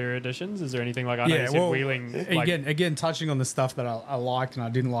those earlier editions? Is there anything like I know you said wheeling? Like, Again, touching on the stuff that I liked and I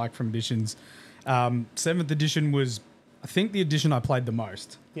didn't like from editions. 7th edition was, I think, the edition I played the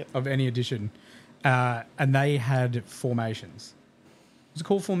most of any edition, and they had formations. Was it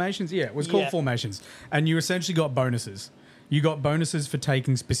called formations? Yeah, it was called formations, and you essentially got bonuses. You got bonuses for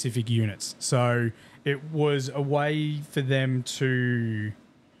taking specific units, so it was a way for them to,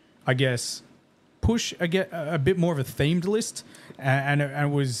 I guess, push a bit more of a themed list, and it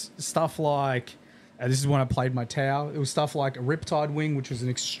was stuff like, this is when I played my Tau, it was stuff like a Riptide Wing, which was an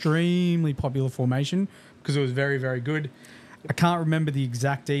extremely popular formation because it was very, very good. I can't remember the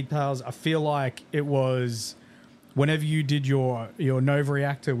exact details. I feel like it was whenever you did your Nova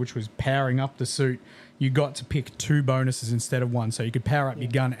Reactor, which was powering up the suit, you got to pick 2 bonuses instead of 1. So you could power up your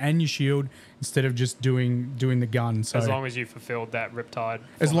gun and your shield instead of just doing the gun. So as long as you fulfilled that Riptide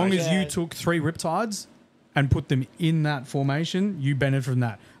as long as you took 3 Riptides and put them in that formation, you benefit from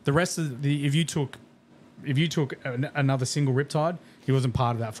that. The rest of if you took another single Riptide, he wasn't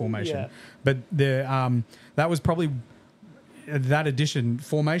part of that formation. Yeah. But that was probably that edition.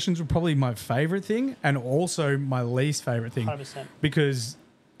 Formations were probably my favorite thing, and also my least favorite thing, 100%. because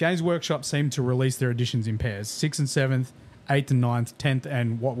Games Workshop seemed to release their editions in pairs: 6th and 7th, 8th and 9th, 10th,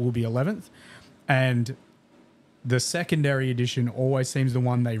 and what will be 11th. And the secondary edition always seems the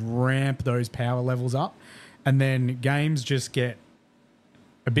one they ramp those power levels up, and then games just get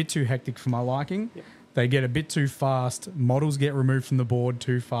a bit too hectic for my liking. Yep. They get a bit too fast. Models get removed from the board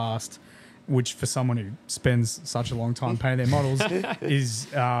too fast, which for someone who spends such a long time painting their models is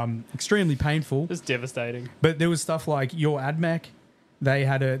extremely painful. It's devastating. But there was stuff like your AdMech. They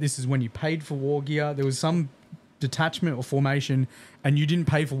had this is when you paid for war gear. There was some detachment or formation, and you didn't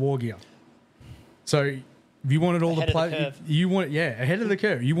pay for war gear. So if you wanted all Ahead the of the plasma, curve. you want ahead of the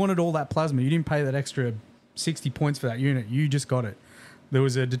curve. You wanted all that plasma. You didn't pay that extra 60 points for that unit. You just got it. There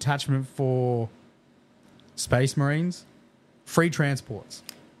was a detachment for Space Marines, free transports.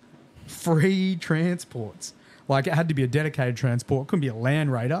 Like, it had to be a dedicated transport. It couldn't be a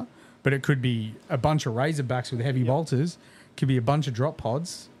Land Raider, but it could be a bunch of Razorbacks with heavy bolters. It could be a bunch of drop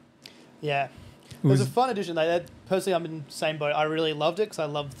pods. Yeah. It was a fun edition, though. Personally, I'm in the same boat. I really loved it because I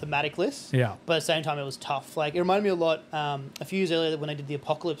love thematic lists. Yeah. But at the same time, it was tough. Like, it reminded me a lot, a few years earlier when they did the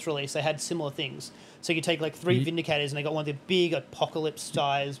Apocalypse release, they had similar things. So you could take, like, 3 Vindicators, and they got one of the big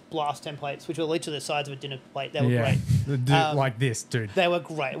Apocalypse-size blast templates, which were each of the sides of a dinner plate. They were great. Like this, dude. They were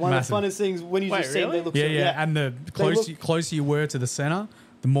great. One Massive. of the funnest things when you just see them, they look so... And the closer you were to the center,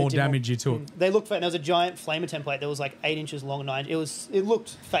 the more damage you took. They looked fake. And there was a giant flamer template that was like 8 inches long and 9. It looked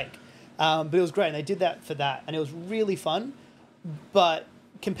fake, but it was great. And they did that for that, and it was really fun. But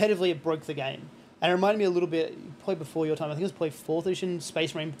competitively, it broke the game, and it reminded me a little bit probably before your time. I think it was probably 4th edition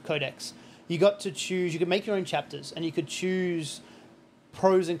Space Marine Codex. You got to choose. You could make your own chapters, and you could choose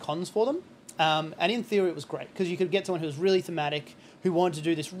pros and cons for them. And in theory, it was great because you could get someone who was really thematic, who wanted to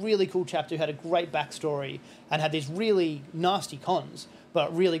do this really cool chapter, who had a great backstory, and had these really nasty cons,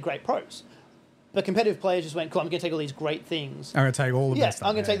 but really great pros. But competitive players just went, cool, I'm going to take all these great things. I'm going to take all the best stuff.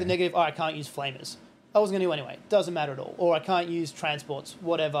 I'm going to take the negative, I can't use flamers. I wasn't going to anyway. Doesn't matter at all. Or I can't use transports,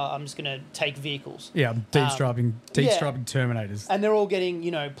 whatever. I'm just going to take vehicles. Yeah, deep-striping Terminators. And they're all getting,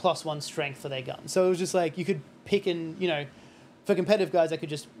 +1 strength for their guns. So it was just like, you could pick and, for competitive guys, they could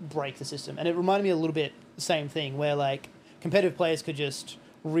just break the system. And it reminded me a little bit the same thing, where, like, competitive players could just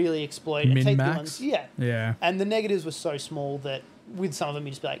really exploit and take the ones. Yeah. And the negatives were so small that with some of them,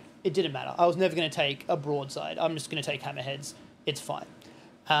 you just be like, it didn't matter. I was never going to take a broadside. I'm just going to take hammerheads. It's fine.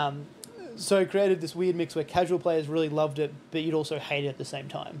 So it created this weird mix where casual players really loved it, but you'd also hate it at the same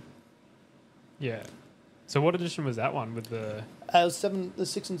time. Yeah. So what edition was that one with the... It was 7th and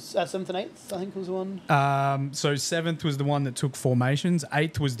 8th, I think was the one. So 7th was the one that took formations.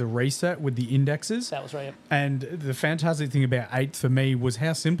 8th was the reset with the indexes. That was right, yep. And the fantastic thing about 8th for me was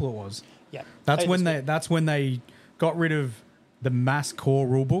how simple it was. Yeah. That's when they got rid of the mass core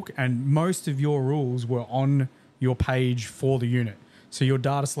rulebook, and most of your rules were on your page for the unit. So your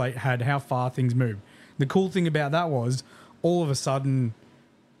data slate had how far things moved. The cool thing about that was all of a sudden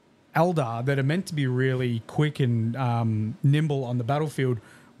Eldar that are meant to be really quick and nimble on the battlefield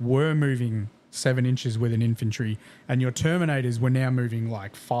were moving 7 inches with an infantry, and your Terminators were now moving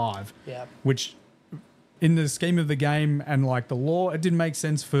like 5. Yeah. Which in the scheme of the game and like the lore, it didn't make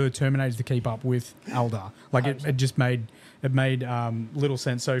sense for Terminators to keep up with Eldar. Like it just made little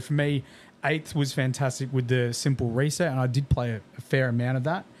sense. So for me, 8th was fantastic with the simple reset, and I did play a fair amount of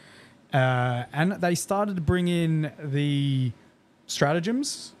that. And they started to bring in the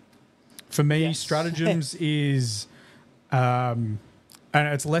stratagems. For me, stratagems is, and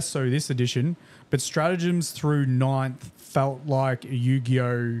it's less so this edition, but stratagems through 9th felt like a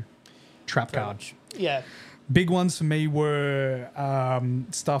Yu-Gi-Oh trap Very card. much. Yeah. Big ones for me were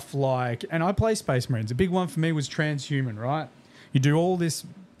stuff like, and I play Space Marines. A big one for me was Transhuman, right? You do all this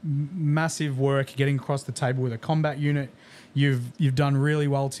massive work getting across the table with a combat unit. You've done really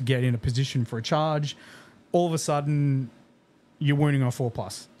well to get in a position for a charge. All of a sudden, you're wounding on a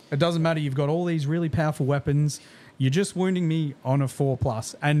 4+. It doesn't matter. You've got all these really powerful weapons. You're just wounding me on a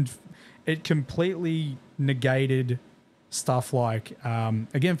 4+. And it completely negated stuff like,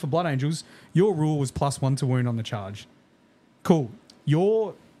 again, for Blood Angels, your rule was +1 to wound on the charge. Cool.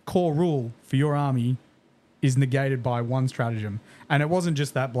 Your core rule for your army is negated by one stratagem. And it wasn't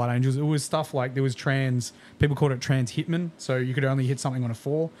just that Blood Angels. It was stuff like there was people called it trans hitman. So you could only hit something on a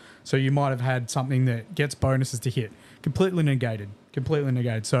 4. So you might have had something that gets bonuses to hit. Completely negated.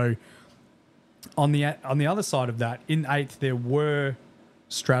 So on the other side of that, in 8th, there were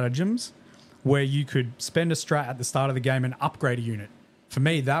stratagems where you could spend a strat at the start of the game and upgrade a unit. For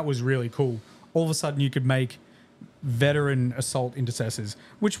me, that was really cool. All of a sudden, you could make veteran assault intercessors,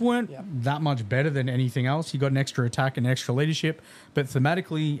 which weren't that much better than anything else. You got an extra attack and extra leadership, but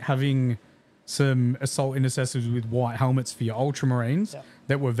thematically having some assault intercessors with white helmets for your ultramarines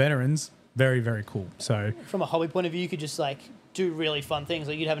that were veterans, very, very cool. So from a hobby point of view, you could just like do really fun things.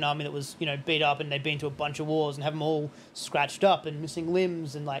 Like you'd have an army that was, beat up and they'd been to a bunch of wars and have them all scratched up and missing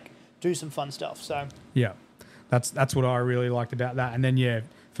limbs and like do some fun stuff. So yeah, that's what I really liked about that. And then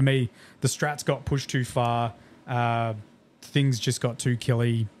for me, the strats got pushed too far. Things just got too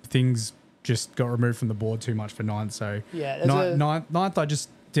killy. Things just got removed from the board too much for 9th. So ninth, I just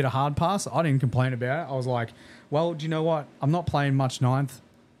did a hard pass. I didn't complain about it. I was like, well, do you know what? I'm not playing much 9th.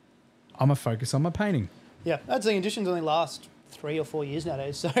 I'm going to focus on my painting. Yeah, I'd say editions only last 3 or 4 years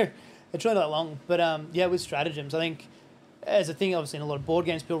nowadays, so it's not that long. But with stratagems, I think as a thing, obviously in a lot of board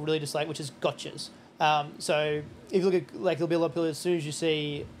games, people really dislike, which is gotchas. So if you look at, there'll be a lot of people, as soon as you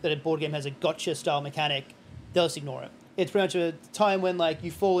see that a board game has a gotcha style mechanic, they'll just ignore it. It's pretty much a time when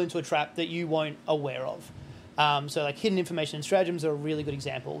you fall into a trap that you weren't aware of. So hidden information and stratagems are a really good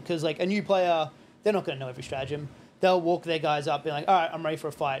example, because a new player, they're not going to know every stratagem. They'll walk their guys up, be like, all right, I'm ready for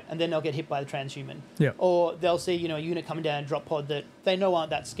a fight, and then they'll get hit by the transhuman. Yeah. Or they'll see, a unit coming down a drop pod that they know aren't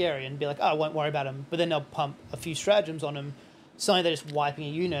that scary and be like, oh, I won't worry about them. But then they'll pump a few stratagems on them, suddenly they're just wiping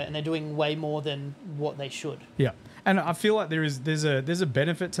a unit and they're doing way more than what they should. Yeah. And I feel like there's a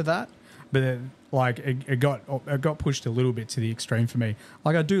benefit to that, but it got pushed a little bit to the extreme for me.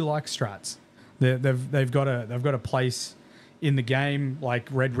 I do like strats. They've got a place in the game, like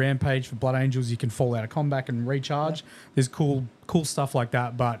Red Rampage for Blood Angels. You can fall out of combat and recharge. There's cool stuff like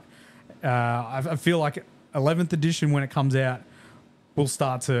that, but I feel like 11th edition, when it comes out, we'll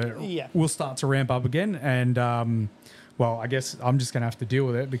start to ramp up again. And I guess I'm just going to have to deal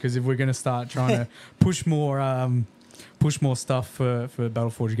with it, because if we're going to start trying to push more stuff for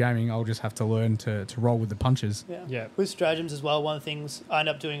Battleforge Gaming, I'll just have to learn to roll with the punches. Yeah. With stratagems as well, one of the things I end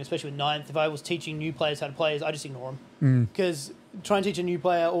up doing, especially with 9th, if I was teaching new players how to play, is I just ignore them. Because trying to teach a new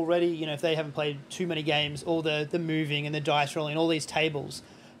player already, if they haven't played too many games, all the moving and the dice rolling, all these tables,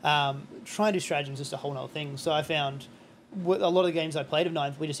 trying to do stratagems is just a whole other thing. So I found with a lot of the games I played of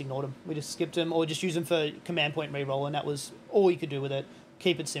 9th, we just ignored them. We just skipped them, or just used them for command point reroll, and that was all you could do with it.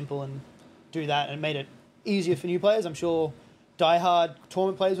 Keep it simple and do that, and it made it easier for new players. I'm sure diehard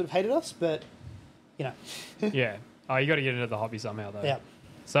tournament players would have hated us, but Yeah. Oh, you got to get into the hobby somehow, though. Yeah.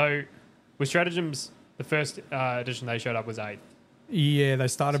 So with stratagems, the first edition they showed up was 8th. Yeah, they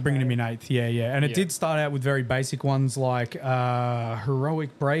started bringing them in 8th. Yeah. And it did start out with very basic ones like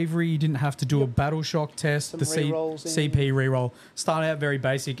Heroic Bravery. You didn't have to do a Battle Shock test. Some the rerolls CP reroll. Started out very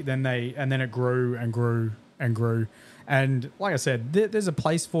basic, then it grew and grew and grew. And like I said, there's a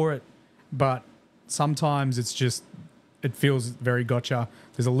place for it, but sometimes it feels very gotcha.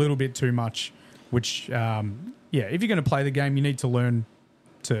 There's a little bit too much, which, if you're going to play the game, you need to learn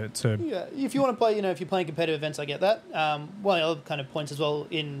to if you want to play, if you're playing competitive events, I get that. One of the other kind of points as well,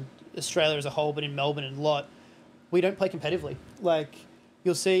 in Australia as a whole, but in Melbourne and a lot, we don't play competitively.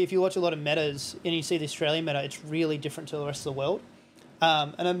 You'll see, if you watch a lot of metas and you see the Australian meta, it's really different to the rest of the world.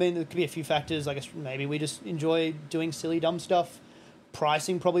 And I mean, there could be a few factors. I guess maybe we just enjoy doing silly, dumb stuff.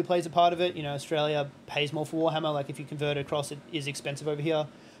 Pricing probably plays a part of it. Australia pays more for Warhammer. If you convert it across, it is expensive over here.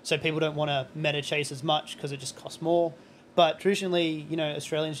 So people don't want to meta chase as much because it just costs more. But traditionally,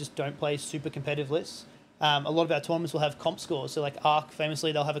 Australians just don't play super competitive lists. A lot of our tournaments will have comp scores. So ARC,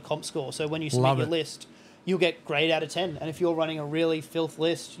 famously, they'll have a comp score. So when you submit your list, you'll get grade out of 10. And if you're running a really filth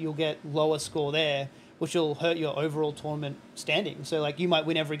list, you'll get lower score there, which will hurt your overall tournament standing. So you might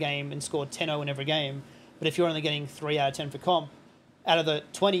win every game and score 10-0 in every game. But if you're only getting 3 out of 10 for comp, out of the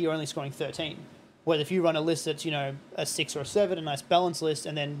 20, you're only scoring 13. Where if you run a list that's, a 6 or a 7, a nice balanced list,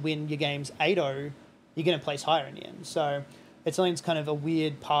 and then win your games 8-0, you're going to place higher in the end. So it's something that's kind of a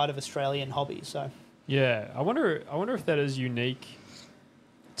weird part of Australian hobby. So Yeah, I wonder if that is unique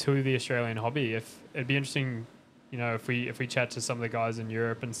to the Australian hobby. If it'd be interesting, if we chat to some of the guys in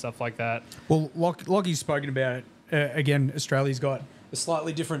Europe and stuff like that. Well, like you've spoken about it, again, Australia's got a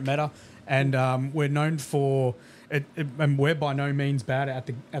slightly different meta, and we're known for it, and we're by no means bad at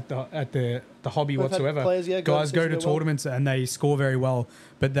the hobby We've had whatsoever. players, Guys go to well. tournaments and they score very well,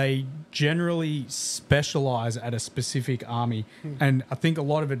 but they generally specialize at a specific army, and I think a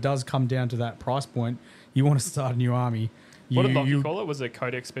lot of it does come down to that price point. You want to start a new army. What did Lockie call it? Was it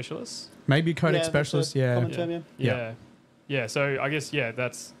Codex Specialist? Maybe Codex Specialist, yeah. Common term, Yeah, so I guess,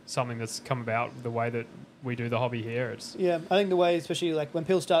 that's something that's come about the way that we do the hobby here. Yeah, I think the way, especially like when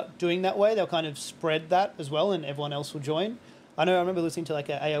people start doing that way, they'll kind of spread that as well, and everyone else will join. I remember listening to like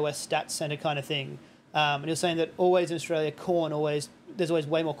a AOS stats center kind of thing, and he was saying that always in Australia, there's always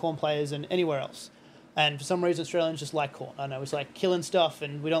way more corn players than anywhere else. And for some reason, Australians just like corn. I know, it's like killing stuff,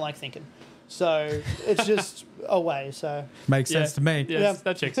 and we don't like thinking. So it's just a way. So makes sense to me. Yeah,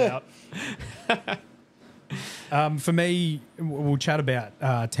 that checks out. For me, we'll chat about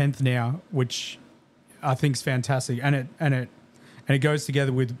 10th now, which I think is fantastic, and it goes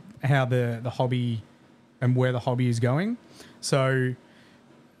together with how the hobby and where the hobby is going. So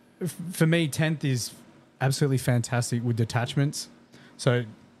for me, 10th is absolutely fantastic with detachments. So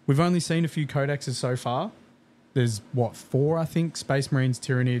we've only seen a few codexes so far. There's 4, I think: Space Marines,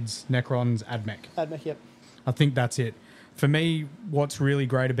 Tyranids, Necrons, Admech. Admech, yep. I think that's it. For me, what's really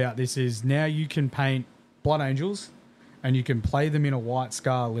great about this is now you can paint Blood Angels and you can play them in a White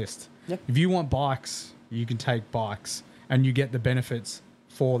Scar list. Yep. If you want bikes, you can take bikes and you get the benefits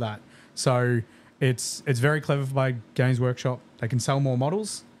for that. So it's very clever by Games Workshop. They can sell more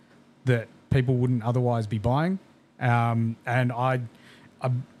models that people wouldn't otherwise be buying. And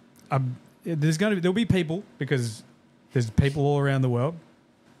there'll be people, because there's people all around the world,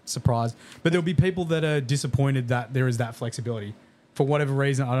 surprised, but there'll be people that are disappointed that there is that flexibility. For whatever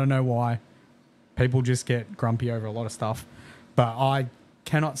reason, I don't know why. People just get grumpy over a lot of stuff. But I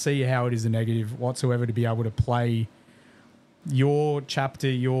cannot see how it is a negative whatsoever to be able to play your chapter,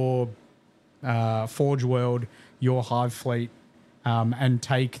 your Forge World, your Hive Fleet, and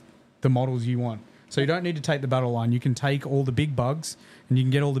take the models you want. So you don't need to take the battle line. You can take all the big bugs, and you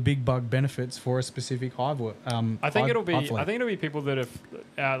can get all the big bug benefits for a specific hive. I think it'll be people that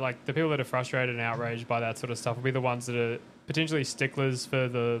are like the people that are frustrated and outraged by that sort of stuff will be the ones that are potentially sticklers for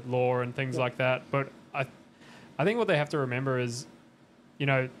the lore and things like that. But I think what they have to remember is,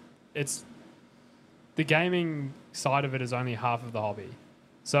 it's the gaming side of it is only half of the hobby.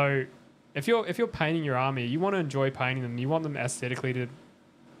 So if you're painting your army, you want to enjoy painting them. You want them aesthetically to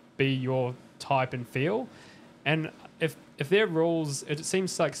be your type and feel. And if their rules, it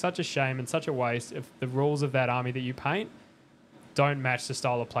seems like such a shame and such a waste if the rules of that army that you paint don't match the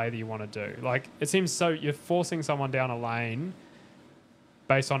style of play that you want to do. Like, it seems so you're forcing someone down a lane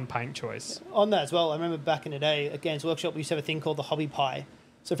based on paint choice. On that as well, I remember back in the day at Games Workshop, we used to have a thing called the hobby pie.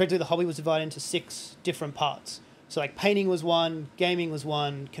 So effectively the hobby was divided into 6 different parts. So like painting was one, gaming was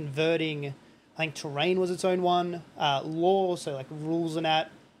one, converting, I think terrain was its own one, law, so like rules and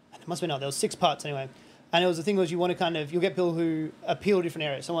that. It must have been, there was 6 parts anyway. And it was the thing was you want to you'll get people who appeal to different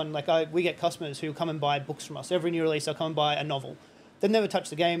areas. Someone like we get customers who come and buy books from us. Every new release, they'll come and buy a novel. They've never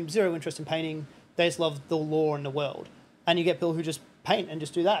touched the game, zero interest in painting. They just love the lore and the world. And you get people who just paint and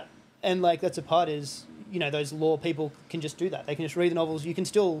just do that. And like that's a part is, those lore people can just do that. They can just read the novels. You can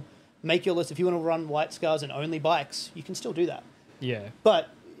still make your list. If you want to run White Scars and only bikes, you can still do that. Yeah. But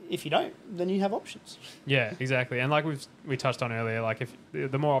if you don't, then you have options. Yeah, exactly. And like we touched on earlier, like if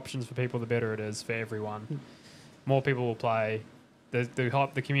the more options for people, the better it is for everyone. More people will play.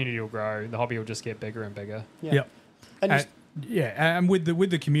 The community will grow. The hobby will just get bigger and bigger. Yeah. Yep. And and with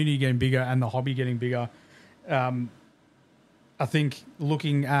the community getting bigger and the hobby getting bigger, I think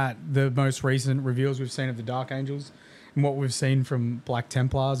looking at the most recent reveals we've seen of the Dark Angels and what we've seen from Black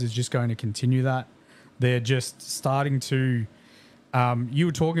Templars is just going to continue that. They're just starting to. You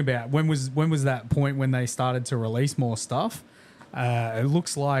were talking about when was that point when they started to release more stuff? It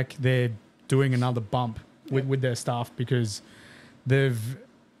looks like they're doing another bump with their stuff because they've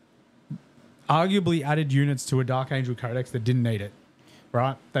arguably added units to a Dark Angel Codex that didn't need it.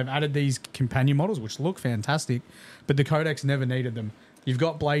 Right? They've added these companion models which look fantastic, but the Codex never needed them. You've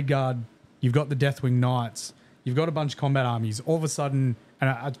got Blade Guard, you've got the Deathwing Knights, you've got a bunch of combat armies. All of a sudden,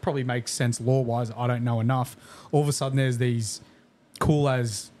 and it probably makes sense lore-wise, I don't know enough. All of a sudden, there's these cool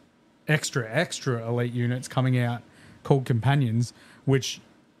as extra elite units coming out called companions, which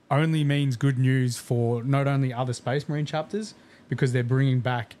only means good news for not only other Space Marine chapters, because they're bringing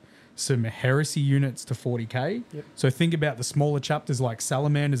back some heresy units to 40k. Yep. So think about the smaller chapters like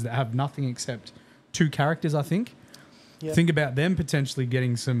Salamanders that have nothing except 2 characters, I think. Yep. Think about them potentially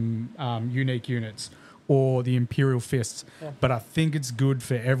getting some unique units, or the Imperial Fists. Yeah. But I think it's good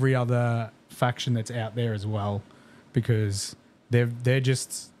for every other faction that's out there as well, because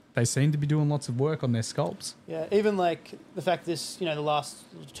they seem to be doing lots of work on their sculpts. Yeah, even like the fact this, the last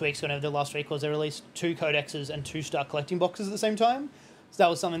 2 weeks ago, the last week was they released 2 codexes and 2 Start collecting boxes at the same time. So that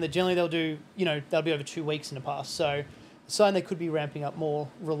was something that generally they'll do, they'll be over 2 weeks in the past. So a sign they could be ramping up more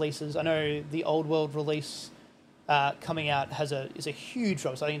releases. I know the Old World release coming out is a huge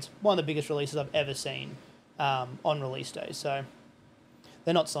drop. So I think it's one of the biggest releases I've ever seen on release day. So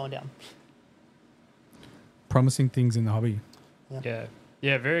they're not slowing down. Promising things in the hobby.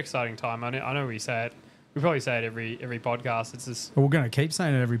 Yeah, very exciting time. I know we say it. We probably say it every podcast. It's just We're going to keep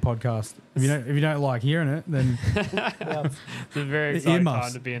saying it every podcast. If you don't like hearing it, then Yeah. it's a very exciting Earmuffs.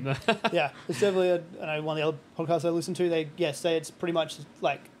 time to be in the. Yeah, it's definitely I know one of the other podcasts I listen to, they say it's pretty much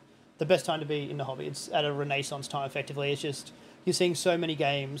like the best time to be in the hobby. It's at a renaissance time, effectively. It's just you're seeing so many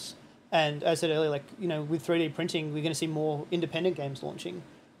games, and as I said earlier, with 3D printing, we're going to see more independent games launching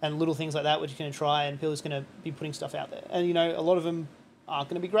and little things like that, which you're going to try, and people are going to be putting stuff out there. And a lot of them aren't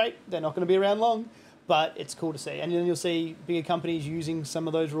going to be great. They're not going to be around long, but it's cool to see. And then you'll see bigger companies using some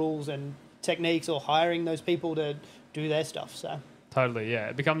of those rules and techniques, or hiring those people to do their stuff. So Totally, yeah.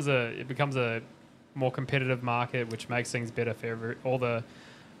 It becomes a more competitive market, which makes things better for all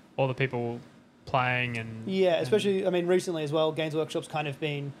the people playing and especially recently as well, Games Workshop's kind of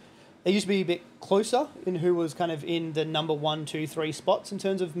been. They used to be a bit closer in who was kind of in the number 1, 2, 3 spots in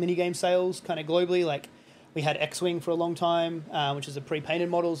terms of minigame sales, kind of globally. Like we had X-Wing for a long time, which is the pre-painted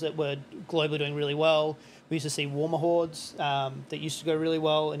models that were globally doing really well. We used to see Warmer Hordes that used to go really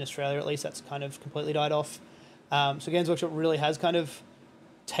well in Australia, at least. That's kind of completely died off. So Games Workshop really has kind of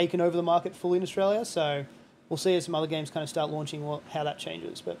taken over the market fully in Australia. So we'll see as some other games kind of start launching how that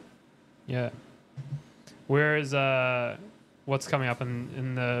changes. But yeah. Whereas what's coming up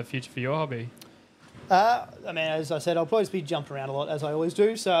in the future for your hobby? As I said, I'll probably be jumping around a lot, as I always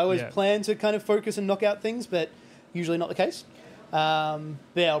do. So I always plan to kind of focus and knock out things, but usually not the case. I'll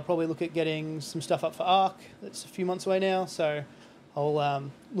probably look at getting some stuff up for Arc. That's a few months away now. So I'll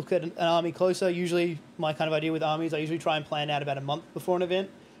look at an army closer. Usually my kind of idea with armies, I usually try and plan out about a month before an event,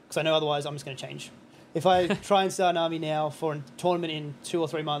 because I know otherwise I'm just going to change. If I try and start an army now for a tournament in 2 or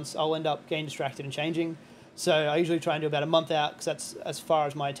 3 months, I'll end up getting distracted and changing. So I usually try and do about a month out, because that's as far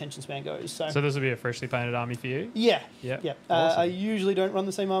as my attention span goes. So this will be a freshly painted army for you? Yeah. Yeah. I Awesome. usually don't run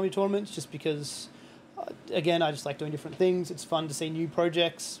the same army tournaments, just because, again, I just like doing different things. It's fun to see new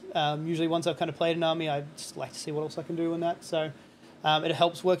projects. Usually once I've kind of played an army, I just like to see what else I can do in that. So it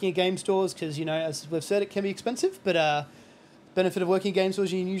helps working at game stores, because, as we've said, it can be expensive, but benefit of working at game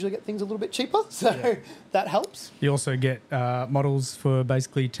stores, you can usually get things a little bit cheaper, so that helps. You also get models for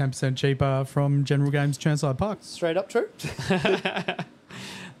basically 10% cheaper from General Games Churnside Park. Straight up true.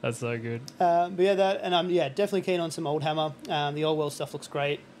 That's so good. I'm definitely keen on some Old Hammer. The Old World stuff looks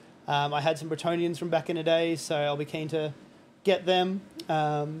great. I had some Bretonians from back in the day, so I'll be keen to get them.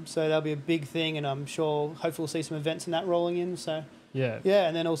 So that'll be a big thing, and I'm sure hopefully we'll see some events in that rolling in. So Yeah,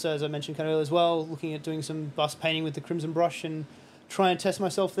 and then also, as I mentioned kind of earlier as well, looking at doing some bust painting with the Crimson Brush and try and test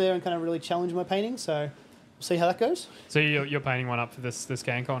myself there and kind of really challenge my painting. So we'll see how that goes. So you're painting one up for this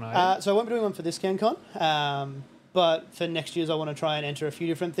CanCon, are you? So I won't be doing one for this CanCon, but for next year's I want to try and enter a few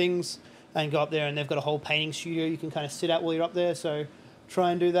different things and go up there, and they've got a whole painting studio you can kind of sit at while you're up there. So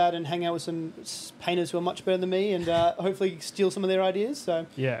try and do that and hang out with some painters who are much better than me, and hopefully steal some of their ideas. So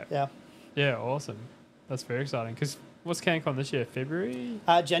Yeah, awesome. That's very exciting. Because what's CanCon this year? February?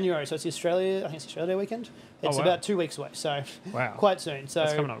 January. So it's I think it's Australia weekend. It's about 2 weeks away, so Wow, quite soon. So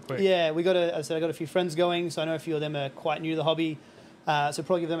that's coming up quick. Yeah, as I said, I got a few friends going, so I know a few of them are quite new to the hobby. So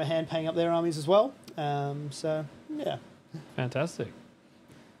probably give them a hand paying up their armies as well. So yeah, Fantastic.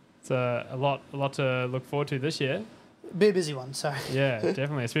 It's a lot to look forward to this year. be a busy one. So Yeah,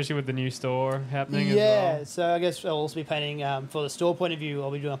 definitely, especially with the new store happening as yeah. well. So I guess I'll also be painting for the store point of view.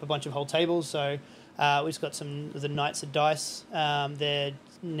 I'll be doing up a bunch of whole tables. So we just got some of the Knights of Dice. They're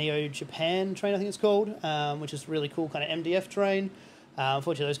Neo Japan terrain, I think it's called, which is really cool kind of MDF terrain.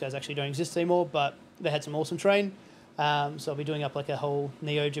 Unfortunately, those guys actually don't exist anymore, but they had some awesome terrain. So I'll be doing up like a whole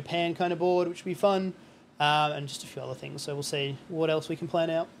Neo Japan kind of board, which will be fun, and just a few other things. So we'll see what else we can plan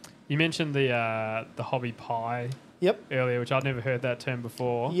out. You mentioned the hobby pie Yep. earlier, which I'd never heard that term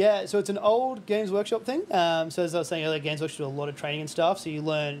before. Yeah, so it's an old Games Workshop thing. So as I was saying earlier, Games Workshop do a lot of training and stuff. So you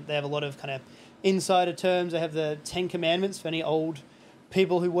learn, they have a lot of kind of insider terms. They have the 10 Commandments for any old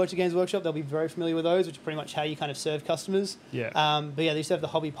people who worked at Games Workshop, they'll be very familiar with those, which are pretty much how you kind of serve customers. Yeah. But yeah, they used to have the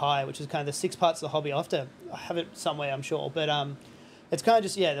hobby pie, which is kind of the 6 parts of the hobby. I have it somewhere, I'm sure. But it's kind of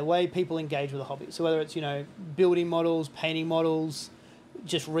just, the way people engage with the hobby. So whether it's, building models, painting models,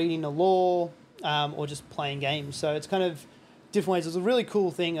 just reading the lore, or just playing games. So it's kind of different ways. It was a really cool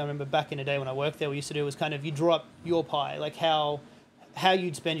thing I remember back in the day when I worked there, we used to do was kind of, you draw up your pie, like how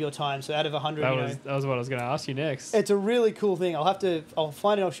you'd spend your time. So out of 100, that was what I was going to ask you next. it's a really cool thing. I'll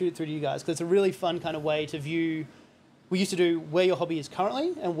find it, I'll shoot it through to you guys, because it's a really fun kind of way to view. We used to do where your hobby is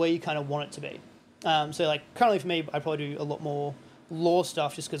currently and where you kind of want it to be. So like currently for me, I probably do a lot more lore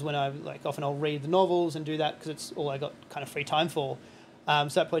stuff just because when often I'll read the novels and do that because it's all I got kind of free time for. So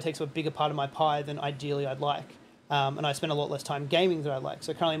that probably takes up a bigger part of my pie than ideally I'd like. And I spend a lot less time gaming than I'd like.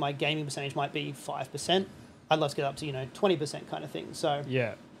 So currently my gaming percentage might be 5%. I'd love to get up to 20% kind of thing. So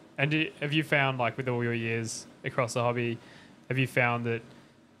yeah. And have you found, like, with all your years across the hobby, have you found that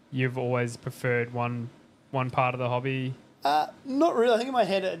you've always preferred one part of the hobby? Not really. I think in my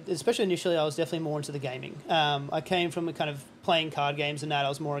head, especially initially, I was definitely more into the gaming. I came from a kind of playing card games and that. I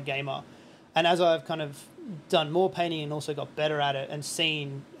was more a gamer. And as I've kind of done more painting and also got better at it and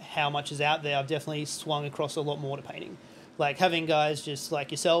seen how much is out there, I've definitely swung across a lot more to painting. Like having guys just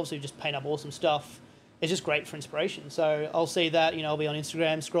like yourselves who just paint up awesome stuff, it's just great for inspiration. So I'll see that, I'll be on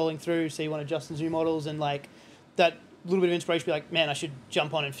Instagram scrolling through, see one of Justin's new models, and like that little bit of inspiration, be like, man, I should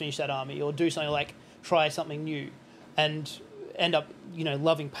jump on and finish that army, or do something like try something new, and end up,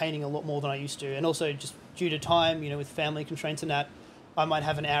 loving painting a lot more than I used to. And also just due to time, with family constraints and that, I might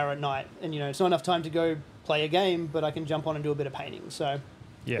have an hour at night, and it's not enough time to go play a game, but I can jump on and do a bit of painting. So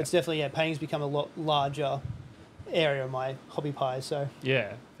yeah, it's definitely painting's become a lot larger area of my hobby pie. So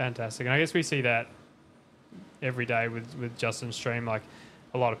yeah, fantastic. And I guess we see that every day with Justin's stream. Like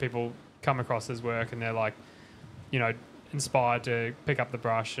a lot of people come across his work and they're like, inspired to pick up the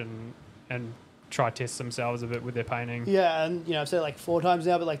brush and try test themselves a bit with their painting. Yeah, and I've said it like 4 times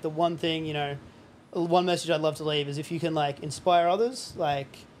now, but like the one thing, one message I'd love to leave is if you can like inspire others,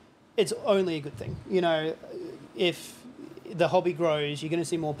 like it's only a good thing. If the hobby grows, you're going to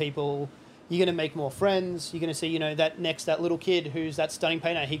see more people, you're going to make more friends, you're going to see, that little kid who's that stunning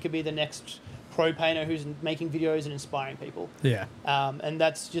painter, he could be the next pro painter who's making videos and inspiring people. Yeah. And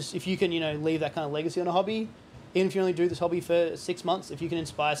that's just, if you can, leave that kind of legacy on a hobby, even if you only do this hobby for 6 months, if you can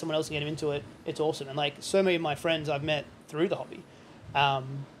inspire someone else and get them into it, it's awesome. And like so many of my friends I've met through the hobby.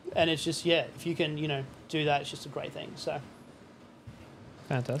 And it's just, if you can, do that, it's just a great thing. So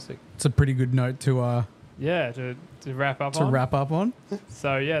fantastic. It's a pretty good note to wrap up on.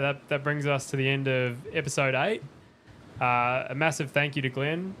 So yeah, that brings us to the end of episode 8. A massive thank you to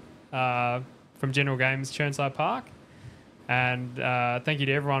Glen from General Games Churnside Park, and thank you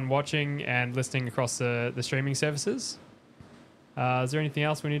to everyone watching and listening across the streaming services. Is there anything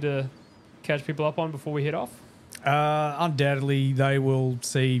else we need to catch people up on before we head off? Undoubtedly, they will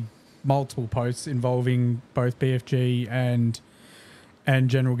see multiple posts involving both BFG and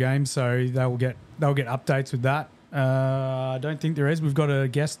General Games, so they'll get updates with that. I don't think there is. We've got a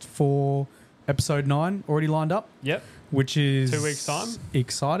guest for episode 9 already lined up. Yep, which is 2 weeks' time.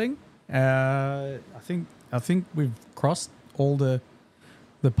 Exciting. I think we've crossed all the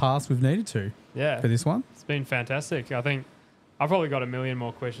paths we've needed to. Yeah, for this one. It's been fantastic. I think I've probably got a million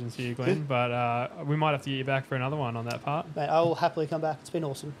more questions for you, Glen, but we might have to get you back for another one on that part. Mate, I will happily come back. It's been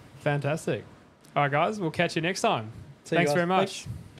awesome. Fantastic. All right, guys, we'll catch you next time. See you Thanks guys. very much. Thanks.